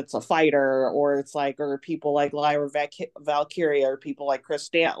is that's a fighter, or it's like, or people like Lyra Valkyria, or people like Chris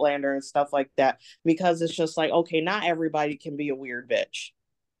Statlander and stuff like that. Because it's just like, okay, not everybody can be a weird bitch.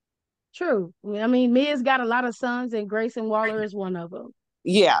 true. I mean, Miz got a lot of sons, and Grayson Waller is one of them.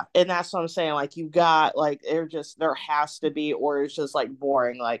 Yeah, and that's what I'm saying. Like you got like there has to be, or it's just like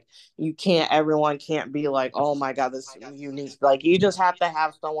boring. Like you can't, everyone can't be like, oh my god, this unique. Like you just have to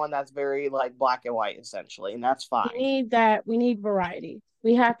have someone that's very like black and white essentially, and that's We fine. need that. We need variety.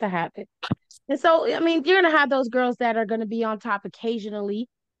 We have to have it. And so, I mean, you're gonna have those girls that are gonna be on top occasionally,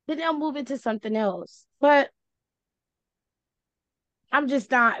 then they'll move into something else. But I'm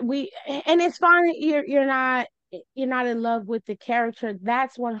just not. And it's fine. You're not. you're not in love with the character,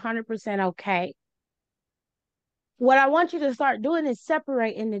 that's 100% okay. What I want you to start doing is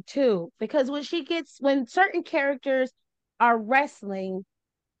separating the two, because when certain characters are wrestling,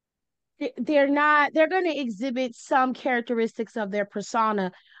 they're going to exhibit some characteristics of their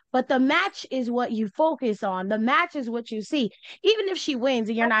persona, but the match is what you focus on. The match is what you see. Even if she wins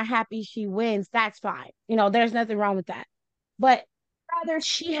and you're not happy she wins, that's fine. There's nothing wrong with that. But Rather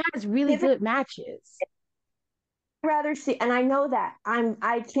she has really good matches. rather see, and I know that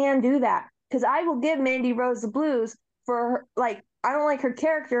I can do that because I will give Mandy Rose the blues for her, like, I don't like her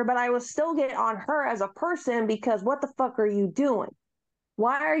character, but I will still get on her as a person because what the fuck are you doing?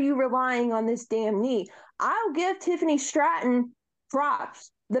 Why are you relying on this damn knee? I'll give Tiffany Stratton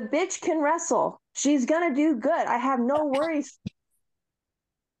props. The bitch can wrestle. She's gonna do good. I have no worries.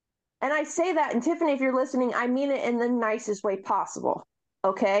 And I say that, and Tiffany, if you're listening, I mean it in the nicest way possible.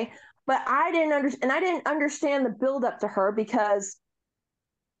 Okay. But I didn't understand the build up to her because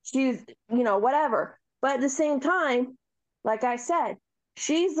she's, whatever. But at the same time, like I said,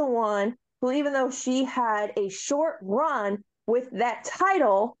 she's the one who, even though she had a short run with that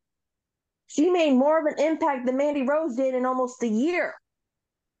title, she made more of an impact than Mandy Rose did in almost a year.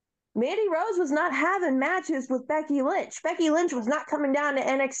 Mandy Rose was not having matches with Becky Lynch. Becky Lynch was not coming down to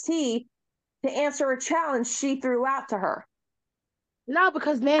NXT to answer a challenge she threw out to her. No,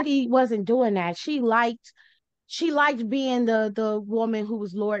 because Mandy wasn't doing that. She liked being the woman who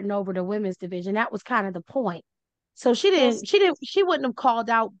was lording over the women's division. That was kind of the point. So she wouldn't have called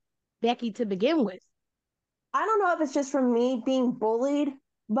out Becky to begin with. I don't know if it's just from me being bullied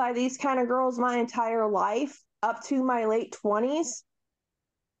by these kind of girls my entire life up to my late 20s.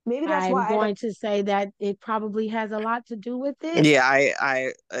 Maybe that's I'm why going to say that it probably has a lot to do with it. Yeah,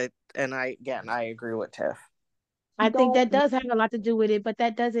 I agree with Tiff. I think that does have a lot to do with it, but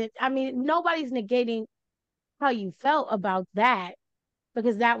that doesn't, I mean, nobody's negating how you felt about that,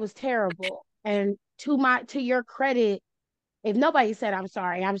 because that was terrible. And to your credit, if nobody said I'm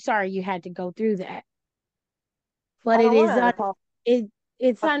sorry you had to go through that. But I don't want to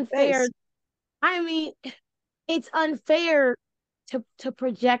it's unfair. I mean, it's unfair to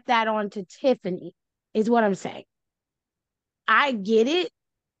project that onto Tiffany, is what I'm saying. I get it,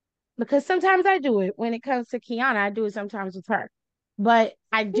 because sometimes I do it when it comes to Kiana. I do it sometimes with her, but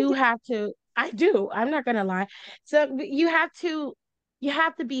I do have to. I do. I'm not gonna lie. So you have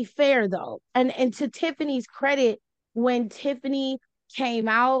to be fair though, and to Tiffany's credit, when Tiffany came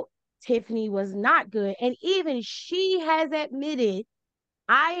out, Tiffany was not good, and even she has admitted,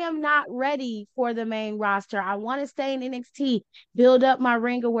 I am not ready for the main roster. I want to stay in NXT, build up my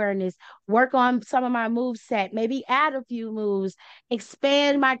ring awareness, work on some of my move set, maybe add a few moves,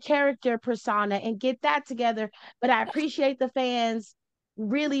 expand my character persona, and get that together. But I appreciate the fans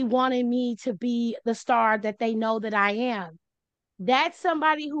really wanting me to be the star that they know that I am. That's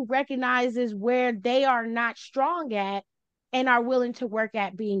somebody who recognizes where they are not strong at and are willing to work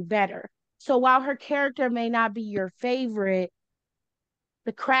at being better. So while her character may not be your favorite,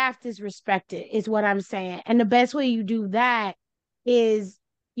 the craft is respected, is what I'm saying. And the best way you do that is,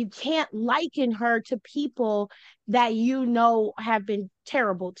 you can't liken her to people that have been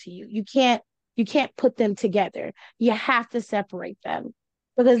terrible to you. You can't put them together. You have to separate them,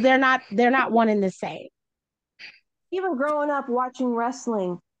 because they're not one and the same. Even growing up watching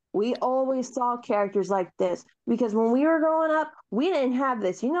wrestling, we always saw characters like this because when we were growing up, we didn't have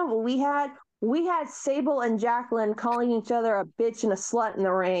this. You know what we had? We had Sable and Jacqueline calling each other a bitch and a slut in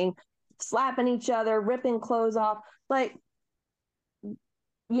the ring, slapping each other, ripping clothes off. Like,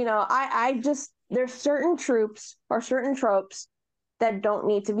 I just, there's certain troops or certain tropes that don't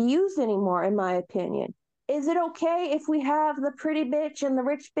need to be used anymore, in my opinion. Is it okay if we have the pretty bitch and the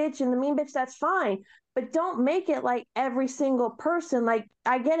rich bitch and the mean bitch? That's fine. But don't make it like every single person. Like,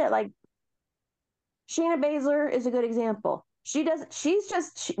 I get it. Like, Shayna Baszler is a good example.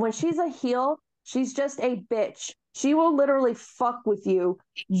 When she's a heel, she's just a bitch. She will literally fuck with you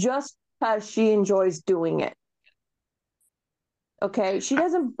just because she enjoys doing it. Okay? She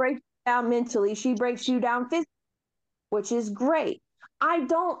doesn't break you down mentally, she breaks you down physically, which is great. I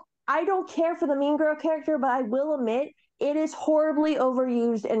don't care for the mean girl character, but I will admit it is horribly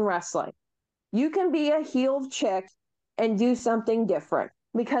overused in wrestling. You can be a heel chick and do something different.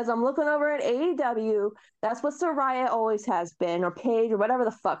 Because I'm looking over at AEW, that's what Saraya always has been, or Paige, or whatever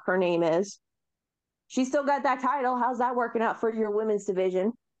the fuck her name is. She still got that title. How's that working out for your women's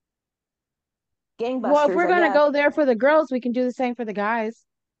division? Gangbusters. Well, if we're going to go there for the girls, we can do the same for the guys.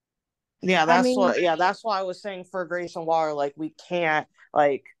 Yeah, that's why I was saying for Grayson Waller, like, we can't,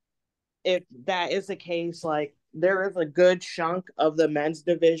 like, if that is the case, like, there is a good chunk of the men's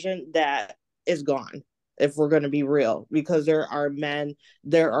division that is gone. if we're going to be real, because there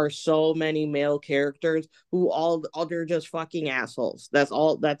are so many male characters who all they're just fucking assholes. That's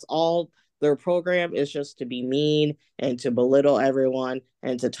all their program is, just to be mean and to belittle everyone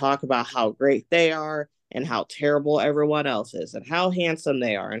and to talk about how great they are and how terrible everyone else is and how handsome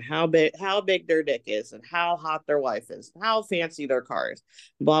they are and how big their dick is and how hot their wife is and how fancy their car is,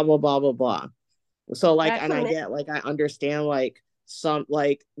 blah blah blah blah blah. So like, That's and I get, like, I understand, like, some,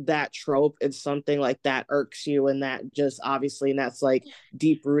 like, that trope is something like that irks you, and that just obviously, and that's like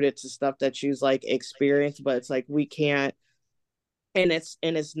deep rooted to stuff that you've like experienced, but it's like we can't, and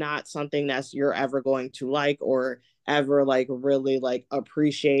it's not something that's you're ever going to like or ever like really like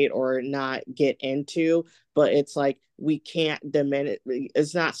appreciate or not get into, but it's like we can't diminish,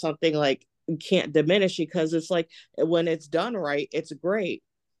 it's not something like we can't diminish it, because it's like when it's done right, it's great.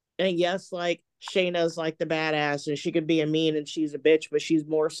 And yes, like Shayna's like the badass, and she could be a mean, and she's a bitch, but she's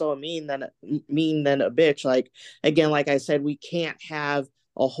more so a mean than a bitch. Like, again, like I said, we can't have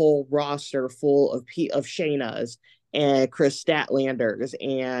a whole roster full of Shaynas and Chris Statlanders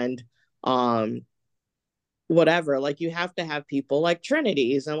and um whatever. Like, you have to have people like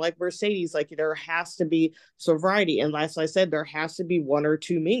Trinity's and like Mercedes. Like, there has to be some variety, and as I said, there has to be one or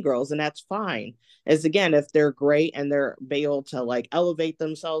two mean girls, and that's fine. As again, if they're great and they're able to like elevate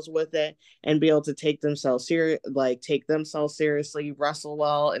themselves with it and be able to take themselves seriously, wrestle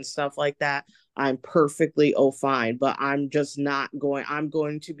well and stuff like that, I'm perfectly fine. But I'm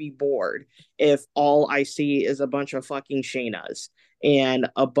going to be bored if all I see is a bunch of fucking Shaynas and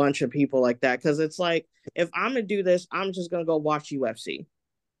a bunch of people like that, because it's like, if I'm gonna do this, I'm just gonna go watch UFC.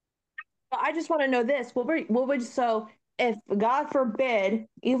 I just want to know this. So if God forbid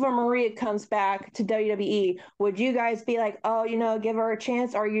Eva Maria comes back to WWE, would you guys be like, oh, give her a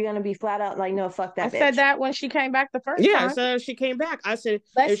chance, or are you gonna be flat out like, no, fuck I that said bitch? that when she came back the first Yeah, time. so she came back. I said,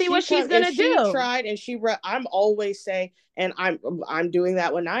 Let's see what she's if gonna she do. tried and I'm always saying, and I'm doing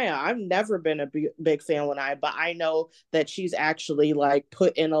that with Nia. I've never been a big fan with Nia, but I know that she's actually like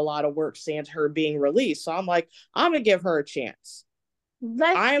put in a lot of work since her being released. So I'm like, I'm gonna give her a chance.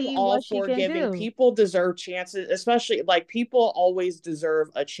 Let's I'm see all what she for can giving do. people deserve chances, especially like people always deserve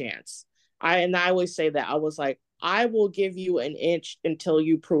a chance. I always say that. I was like, I will give you an inch until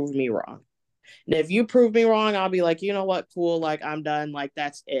you prove me wrong. And if you prove me wrong, I'll be like, you know what, cool, like I'm done, like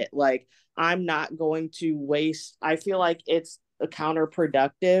that's it. Like, I'm not going to waste. I feel like it's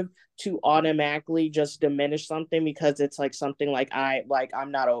counterproductive to automatically just diminish something because it's like something like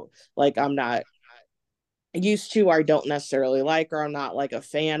I'm not used to, or I don't necessarily like, or I'm not like a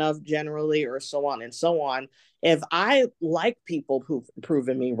fan of generally, or so on and so on. If I like people who've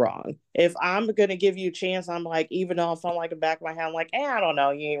proven me wrong, if I'm gonna give you a chance, I'm like, even though if I'm like in the back of my head, I'm like, I don't know,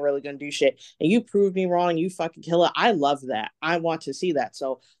 you ain't really gonna do shit, and you prove me wrong, you fucking kill it. I love that. I want to see that.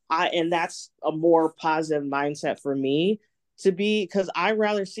 So and that's a more positive mindset for me to be, because I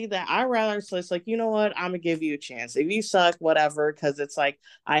rather see that. I rather, so it's like, you know what, I'm gonna give you a chance. If you suck, whatever, because it's like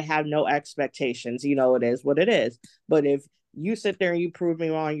I have no expectations. It is what it is. But if you sit there and you prove me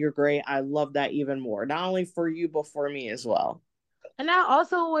wrong, you're great. I love that even more. Not only for you, but for me as well. And I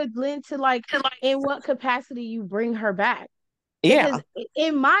also would lend to like in what capacity you bring her back. Because Yeah.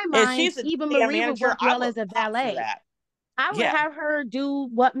 in my If mind, she's a even damn Marie would manager, work I well would as a pop for valet. that. I would Yeah. have her do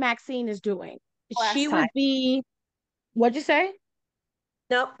what Maxine is doing. She Last time. would be, what'd you say?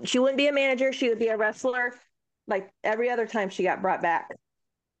 Nope, she wouldn't be a manager. She would be a wrestler, like every other time she got brought back.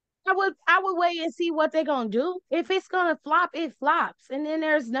 I would wait and see what they're gonna do. If it's gonna flop, it flops. And then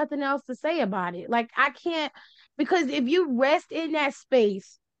there's nothing else to say about it. Like I can't, because if you rest in that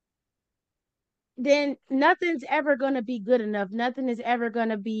space, then nothing's ever gonna be good enough. Nothing is ever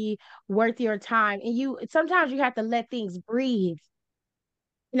gonna be worth your time. And you sometimes you have to let things breathe.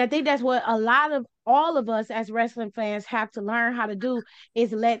 And I think that's what a lot of all of us as wrestling fans have to learn how to do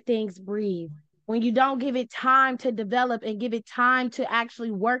is let things breathe. When you don't give it time to develop and give it time to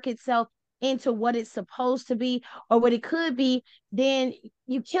actually work itself into what it's supposed to be or what it could be, then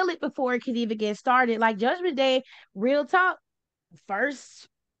you kill it before it can even get started. Like Judgment Day, real talk, first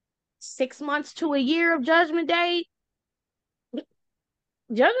 6 months to a year of Judgment Day could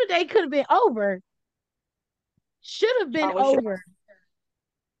have been over. Should have been Probably should. over.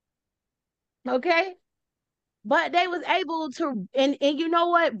 Okay. But they was able to, and you know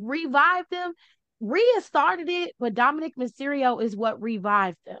what, revive them. Rhea started it, but Dominic Mysterio is what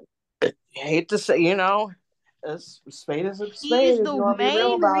revived them. I hate to say, a spade is a He spade is if the you want to be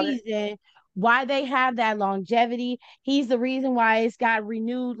real main about it. reason why they have that longevity. He's the reason why it's got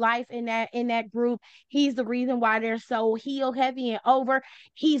renewed life in that group. He's the reason why they're so heel heavy and over.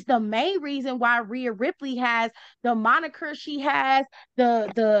 He's the main reason why Rhea Ripley has the moniker she has, the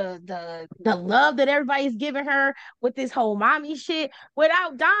love that everybody's giving her with this whole mommy shit.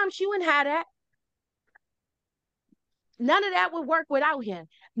 Without Dom, she wouldn't have that. None of that would work without him.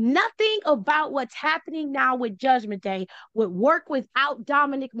 Nothing about what's happening now with Judgment Day would work without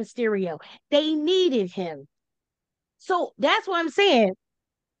Dominic Mysterio. They needed him. So that's what I'm saying.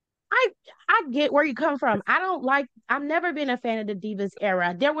 I get where you come from. I've never been a fan of the Divas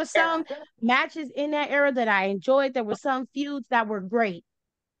era. There were some matches in that era that I enjoyed. There were some feuds that were great.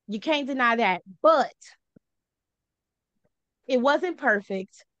 You can't deny that. But it wasn't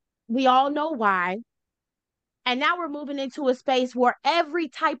perfect. We all know why. And now we're moving into a space where every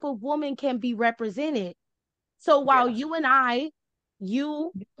type of woman can be represented. So while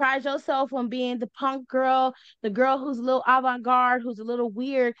you pride yourself on being the punk girl, the girl who's a little avant-garde, who's a little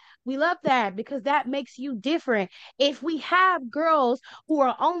weird. We love that because that makes you different. If we have girls who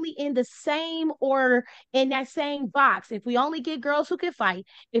are only in the same or in that same box, if we only get girls who can fight,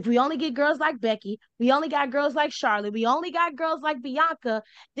 if we only get girls like Becky, we only got girls like Charlotte, we only got girls like Bianca,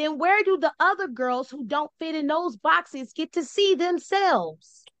 then where do the other girls who don't fit in those boxes get to see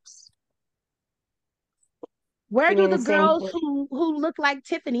themselves? Where do the girls who look like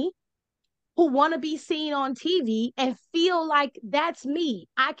Tiffany, who want to be seen on TV and feel like that's me,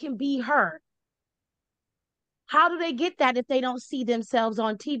 I can be her? How do they get that if they don't see themselves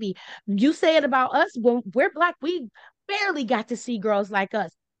on TV? You say it about us, when we're Black, we barely got to see girls like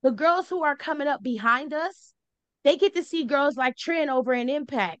us. The girls who are coming up behind us, they get to see girls like Trent over in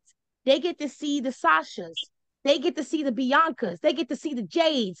Impact. They get to see the Sashas. They get to see the Biancas. They get to see the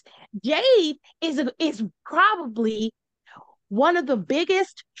Jades. Jade is probably one of the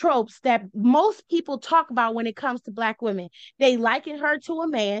biggest tropes that most people talk about when it comes to Black women. They liken her to a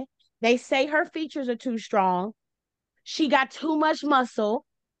man. They say her features are too strong. She got too much muscle.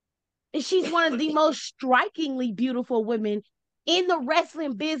 And she's one of the most strikingly beautiful women in the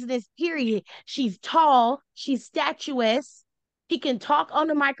wrestling business, period. She's tall. She's statuesque. She can talk on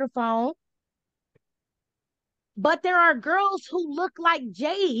the microphone. But there are girls who look like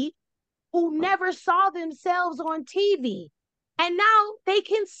Jade who never saw themselves on TV. And now they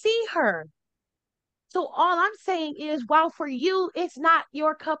can see her. So all I'm saying is, while for you, it's not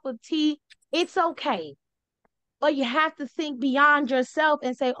your cup of tea, it's okay. But you have to think beyond yourself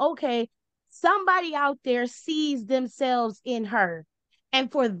and say, okay, somebody out there sees themselves in her. And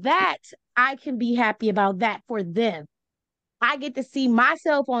for that, I can be happy about that for them. I get to see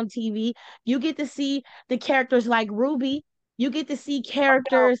myself on TV. You get to see the characters like Ruby. You get to see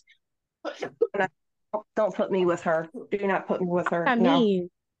characters. Don't put me with her. Do not put me with her. I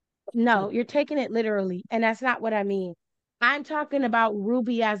mean, no, you're taking it literally. And that's not what I mean. I'm talking about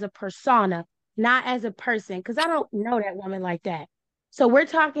Ruby as a persona, not as a person, because I don't know that woman like that. So we're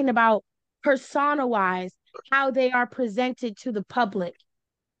talking about persona wise, how they are presented to the public.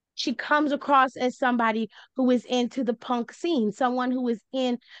 She comes across as somebody who is into the punk scene, someone who is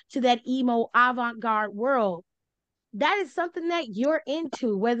into that emo avant-garde world. That is something that you're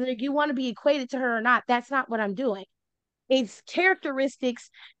into, whether you want to be equated to her or not. That's not what I'm doing. It's characteristics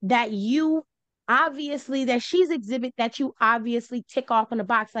that you obviously, that she's exhibit, that you obviously tick off in a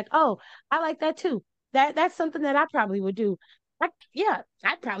box, like, oh, I like that too. That's something that I probably would do. Like, yeah,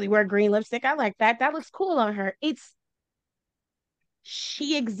 I'd probably wear green lipstick. I like that. That looks cool on her.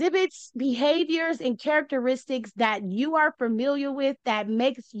 She exhibits behaviors and characteristics that you are familiar with, that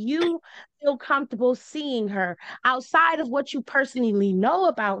makes you feel comfortable seeing her outside of what you personally know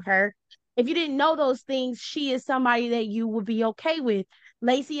about her. If you didn't know those things, she is somebody that you would be okay with.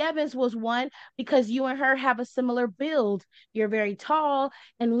 Lacey Evans was one because you and her have a similar build. You're very tall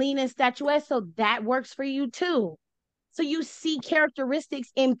and lean and statuesque, so that works for you too. So you see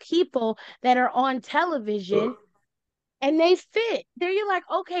characteristics in people that are on television and they fit. There you're like,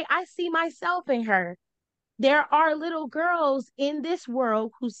 okay, I see myself in her. There are little girls in this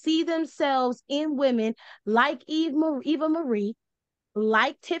world who see themselves in women like Eva Marie,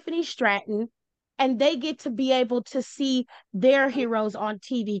 like Tiffany Stratton, and they get to be able to see their heroes on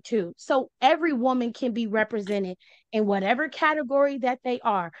TV too. So every woman can be represented in whatever category that they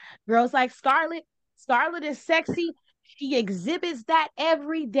are. Girls like Scarlett, Scarlett is sexy. She exhibits that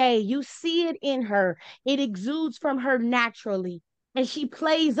every day. You see it in her. It exudes from her naturally, and she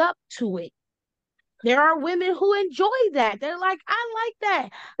plays up to it. There are women who enjoy that. They're like, I like that.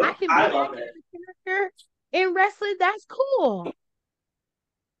 I can be that character in wrestling. That's cool.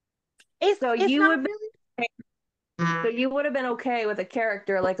 So it's you not would really. So you would have been okay with a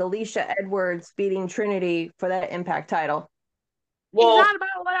character like Alicia Edwards beating Trinity for that Impact title. Well, it's not about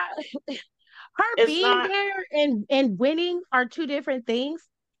what her being not... there and winning are two different things.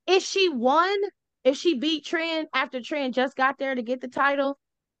 If she won, if she beat Trin after Trin just got there to get the title,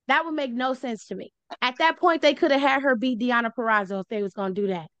 that would make no sense to me. At that point, they could have had her beat Deonna Purrazzo if they was gonna do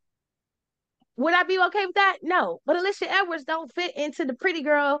that. Would I be okay with that? No. But Alicia Edwards don't fit into the pretty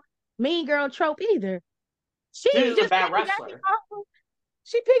girl, mean girl trope either. She's just a bad wrestler.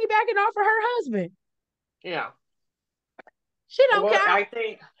 She piggybacking off of her husband. Yeah. She don't count. I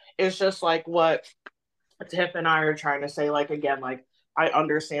think it's just like what Tiff and I are trying to say. Like, again, like, I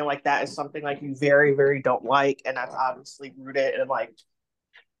understand like that is something like you very, very don't like, and that's obviously rooted in like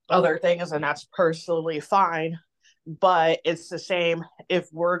other things, and that's personally fine. But it's the same if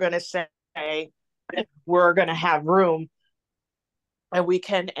we're gonna say we're gonna have room and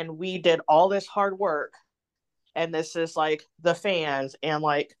we did all this hard work, and this is like the fans and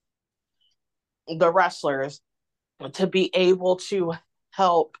like the wrestlers to be able to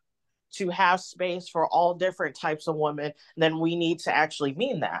help to have space for all different types of women, then we need to actually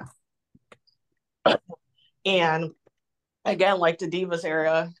mean that. And again, like the Divas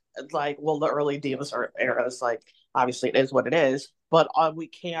era, like, well, the early Divas era is like, obviously it is what it is, but we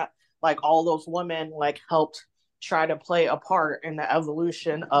can't, like, all those women like helped try to play a part in the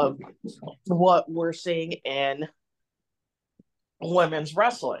evolution of what we're seeing in women's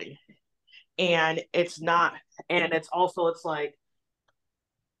wrestling. And it's not, and it's also, it's like,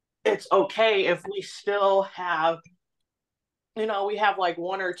 it's okay if we still have, you know, we have like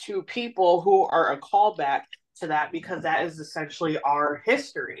one or two people who are a callback to that, because that is essentially our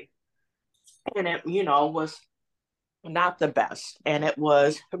history. And it, you know, was not the best, and it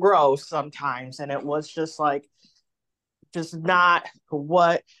was gross sometimes, and it was just like, just not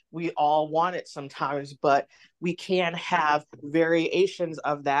what we all wanted sometimes. But we can have variations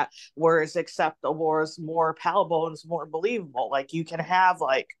of that where it's acceptable, or it's more palatable, and it's more believable. Like, you can have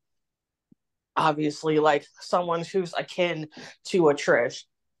like, obviously, like someone who's akin to a Trish,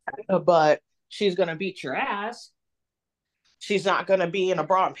 but she's gonna beat your ass. She's not gonna be in a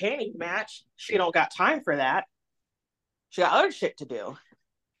bra and panty match. She don't got time for that. She got other shit to do,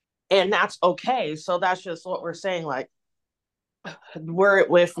 and that's okay. So that's just what we're saying. Like,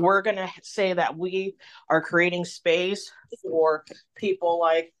 if we're gonna say that we are creating space for people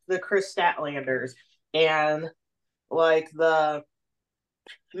like the Chris Statlanders and like the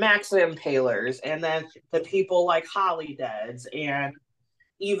Max Impalers, and then the people like Holly Deads, and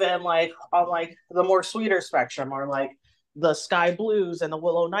even like on like the more sweeter spectrum, or like the Sky Blues and the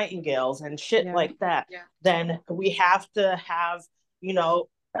Willow Nightingales and shit like that, then we have to have, you know,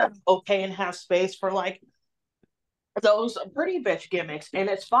 okay, and have space for like those pretty bitch gimmicks. And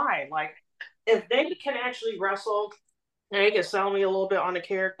it's fine. Like, if they can actually wrestle and they can sell me a little bit on the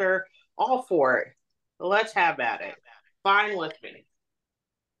character, all for it. Let's have at it. Fine with me.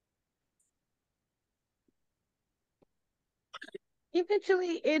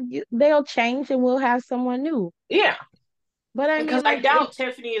 Eventually, they'll change and we'll have someone new. Yeah. But I because mean, like, I doubt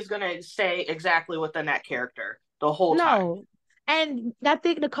Tiffany is gonna stay exactly within that character the whole time. No. And I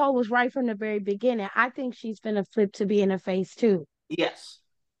think Nicole was right from the very beginning. I think she's gonna flip to being a face too. Yes.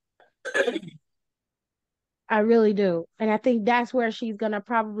 I really do. And I think that's where she's gonna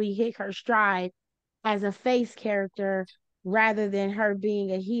probably hit her stride as a face character rather than her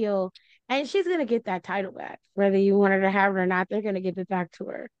being a heel. And she's gonna get that title back. Whether you want her to have it or not, they're gonna give it back to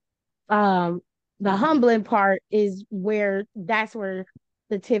her. The humbling part is where that's where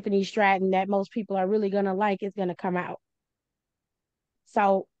the Tiffany Stratton that most people are really gonna like is gonna come out.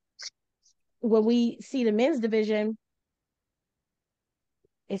 So when we see the men's division,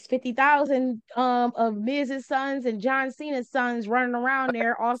 it's 50,000 of Miz's sons and John Cena's sons running around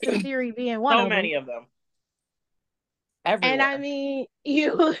there, Austin Theory being one so of them. many of them. Everywhere. And I mean,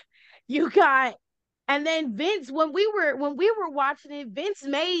 you got, and then Vince, when we were watching it, Vince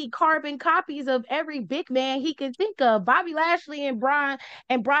made carbon copies of every big man he could think of. Bobby Lashley and Brock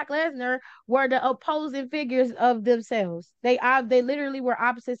Lesnar were the opposing figures of themselves. They literally were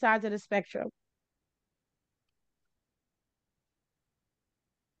opposite sides of the spectrum.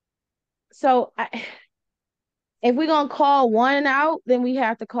 So if we're gonna call one out, then we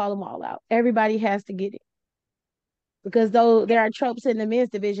have to call them all out. Everybody has to get it. Because though there are tropes in the men's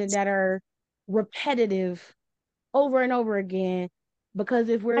division that are repetitive over and over again. Because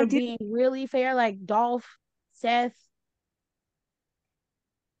if we're being really fair, like Dolph, Seth,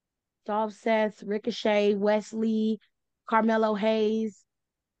 Ricochet, Wesley, Carmelo Hayes.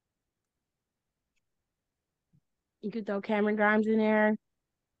 You could throw Cameron Grimes in there.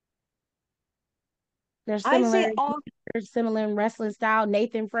 They're I say similar. all They're similar in wrestling style.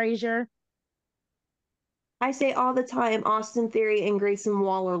 Nathan Frazier. I say all the time Austin Theory and Grayson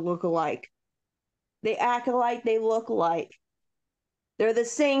Waller look alike. They act alike, they look alike. They're the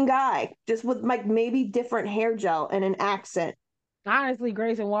same guy, just with like maybe different hair gel and an accent. Honestly,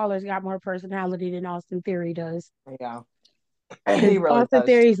 Grayson Waller's got more personality than Austin Theory does. Yeah, Because he really does.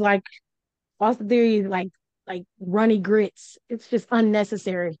 Austin Theory is like runny grits. It's just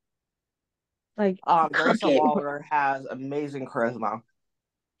unnecessary. Like I Grayson can't. Waller has amazing charisma.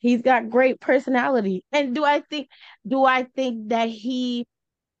 He's got great personality. And do I think that he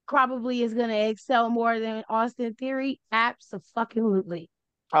probably is gonna excel more than Austin Theory? Absolutely.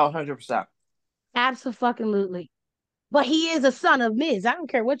 Oh, 100%. Absolutely. But he is a son of Miz. I don't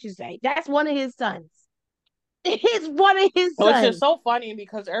care what you say. That's one of his sons. It's one of his Which is sons. so funny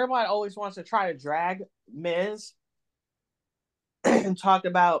because everybody always wants to try to drag Miz and talk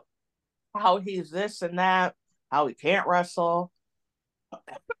about how he's this and that, how he can't wrestle,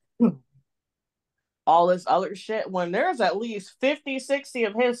 all this other shit. When there's at least 50, 60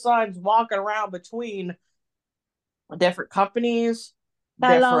 of his sons walking around between different companies,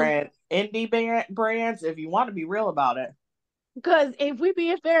 Hello. different indie brands, if you want to be real about it. Because if we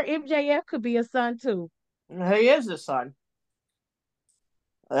being fair, MJF could be a son too. He is his son.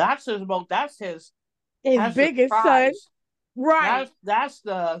 That's his His that's the biggest son. prize. Right. That's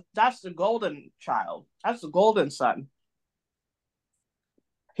the golden child. That's the golden son.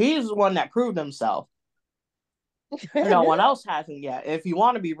 He's the one that proved himself. No one else hasn't yet. If you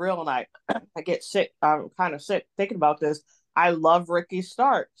want to be real, and I get sick, I'm kind of sick thinking about this. I love Ricky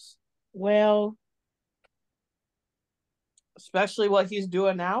Starks, Well, especially what he's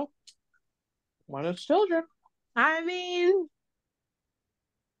doing now. One of his children. I mean,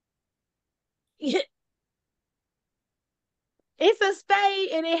 it's a spade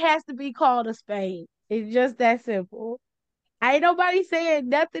and it has to be called a spade. It's just that simple. Ain't nobody saying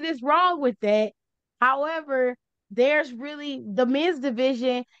nothing is wrong with that. However, there's really the men's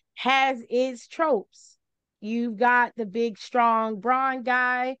division has its tropes. You've got the big, strong, brawn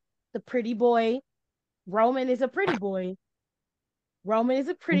guy, the pretty boy. Roman is a pretty boy. Roman is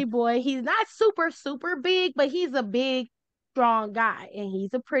a pretty boy. He's not super, super big, but he's a big, strong guy, and he's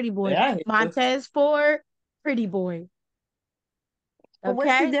a pretty boy. Yeah, Montez Ford, pretty boy. But what's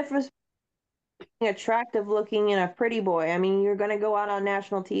the Okay. difference between attractive looking and a pretty boy? I mean, you're gonna go out on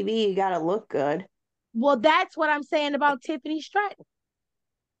national TV, you gotta look good. Well, that's what I'm saying about Tiffany Stratton.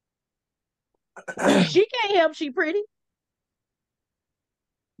 She can't help she pretty.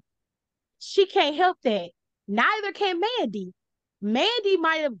 She can't help that. Neither can Mandy. Mandy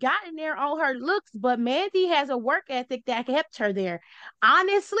might have gotten there on her looks, but Mandy has a work ethic that kept her there.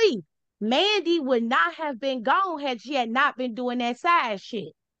 Honestly, Mandy would not have been gone had she had not been doing that side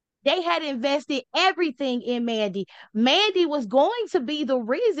shit. They had invested everything in Mandy. Mandy was going to be the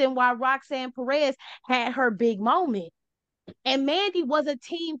reason why Roxanne Perez had her big moment. And Mandy was a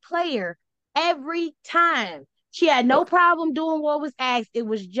team player every time. She had no problem doing what was asked. It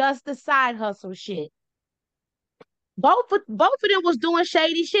was just the side hustle shit. Both of them was doing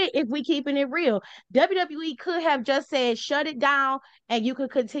shady shit if we keeping it real. WWE could have just said shut it down and you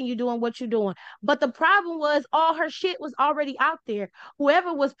could continue doing what you're doing. But the problem was all her shit was already out there.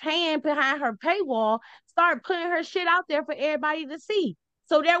 Whoever was paying behind her paywall started putting her shit out there for everybody to see.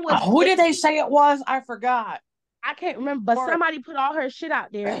 So there was who did they say it was? I forgot. I can't remember, but Or somebody put all her shit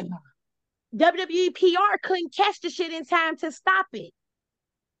out there. WWE PR couldn't catch the shit in time to stop it.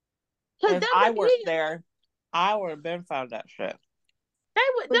 Because If I WWE, were there, I would have been found that shit.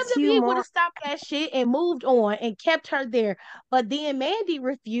 was Hugh WWE would have Morris stopped that shit and moved on and kept her there. But then Mandy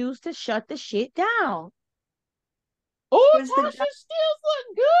refused to shut the shit down. Oh, was the Tasha Steele's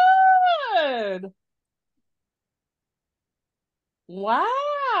look good.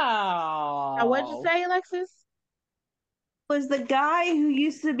 Now, what'd you Wow. say, Alexis? was the guy who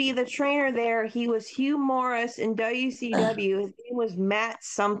used to be the trainer there. He was Hugh Morris in WCW. His name was Matt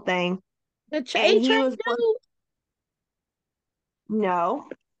something, The and A he Train was dude? no,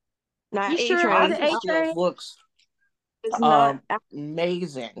 You not A sure it was Train. the Tasha A Steele's Train? looks It's not.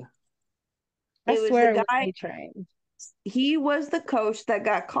 amazing. I It was the swear it was guy. A Train. He was the coach that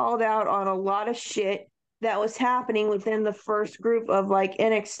got called out on a lot of shit that was happening within the first group of like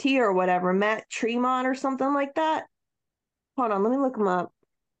NXT or whatever. Matt Tremont or something like that. Hold on, let me look him up.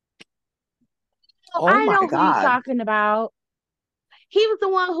 Oh, Oh I my know who you god. talking about. He was the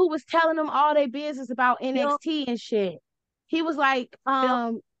one who was telling them all their business about Bill, NXT and shit. He was like,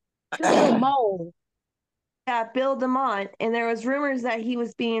 Bill, his little mole. yeah, Bill DeMont, and there was rumors that he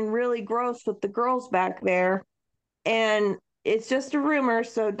was being really gross with the girls back there, and It's just a rumor,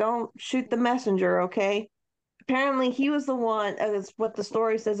 so don't shoot the messenger, okay? Apparently, he was the one, as what the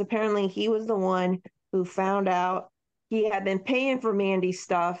story says, apparently, he was the one who found out he had been paying for Mandy's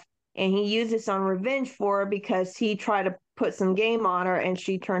stuff, and he used this on revenge for her because he tried to put some game on her and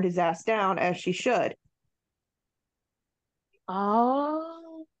she turned his ass down as she should.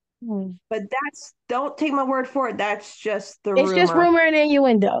 Oh. But don't take my word for it. That's just the It's just rumor. rumor and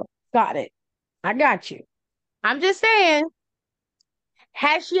innuendo. Got it. I got you. I'm just saying,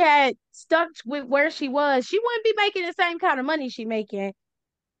 had she had stuck with where she was, she wouldn't be making the same kind of money she making.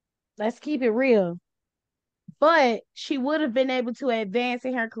 Let's keep it real. But she would have been able to advance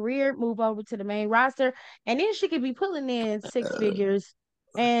in her career, move over to the main roster, and then she could be pulling in six figures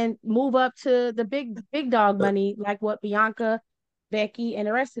and move up to the big dog money, like what Bianca, Becky, and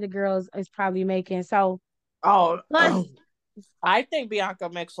the rest of the girls is probably making. So plus, I think Bianca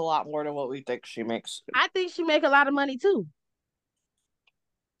makes a lot more than what we think she makes. I think she make a lot of money too.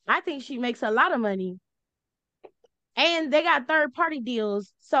 I think she makes a lot of money. And they got third party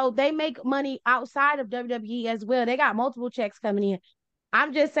deals. So they make money outside of WWE as well. They got multiple checks coming in.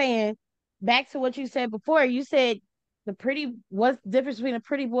 I'm just saying, back to what you said before, you said what's the difference between a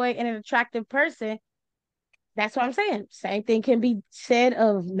pretty boy and an attractive person? That's what I'm saying. Same thing can be said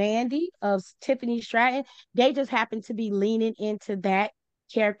of Mandy, of Tiffany Stratton. They just happen to be leaning into that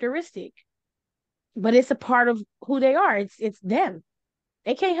characteristic. But it's a part of who they are. It's them.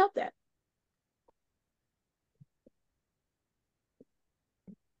 They can't help that.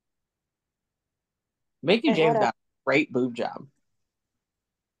 Mickie James got a great boob job.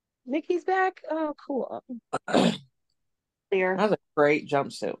 Mickey's back. Oh, cool. That's a great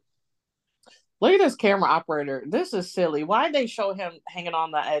jumpsuit. Look at this camera operator. This is silly. Why'd they show him hanging on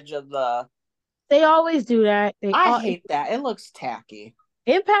the edge of the... They always do that. I hate that. It looks tacky.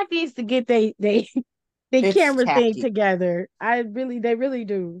 Impact needs to get they camera thing together. They really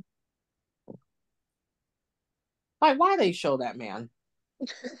do. Like, why they show that man?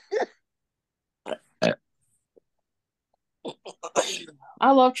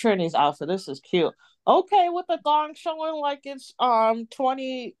 I love Trini's outfit. This is cute. Okay, with the thong showing like it's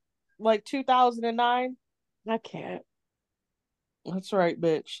 2009. I can't. That's right,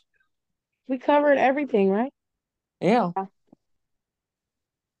 bitch. We covered everything, right? Yeah.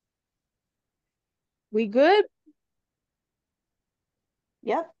 We good?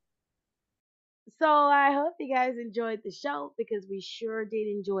 Yep. So I hope you guys enjoyed the show because we sure did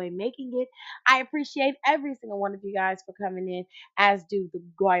enjoy making it. I appreciate every single one of you guys for coming in, as do the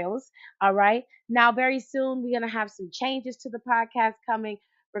Goyles. All right. Now, very soon, we're going to have some changes to the podcast coming.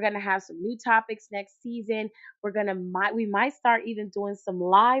 We're going to have some new topics next season. We might start even doing some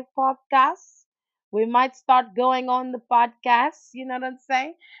live podcasts. We might start going on the podcast. You know what I'm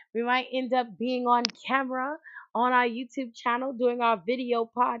saying? We might end up being on camera on our YouTube channel doing our video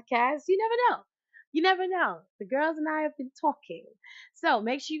podcast. You never know. You never know. The girls and I have been talking. So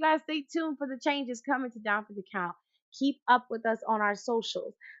make sure you guys stay tuned for the changes coming to Down for the Count. Keep up with us on our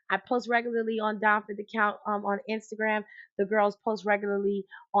socials. I post regularly on Down for the Count on Instagram. The girls post regularly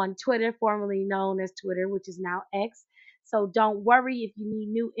on Twitter, formerly known as Twitter, which is now X. So don't worry if you need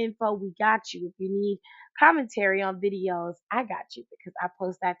new info, we got you. If you need commentary on videos, I got you because I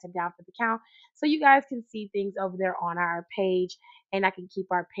post that to Down for the Count. So you guys can see things over there on our page and I can keep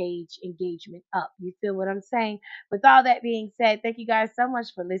our page engagement up. You feel what I'm saying? With all that being said, thank you guys so much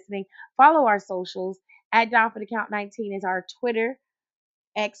for listening. Follow our socials. At Down for the Count 19 is our Twitter,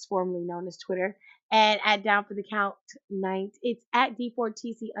 X formerly known as Twitter, and at Down for the Count 9, it's at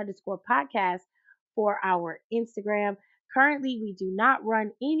D4TC_podcast for our Instagram. Currently, we do not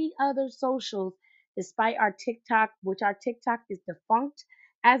run any other socials despite our TikTok, which our TikTok is defunct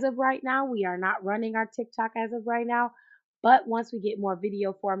as of right now. We are not running our TikTok as of right now, but once we get more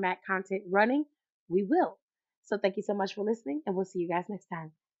video format content running, we will. So thank you so much for listening, and we'll see you guys next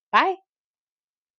time. Bye.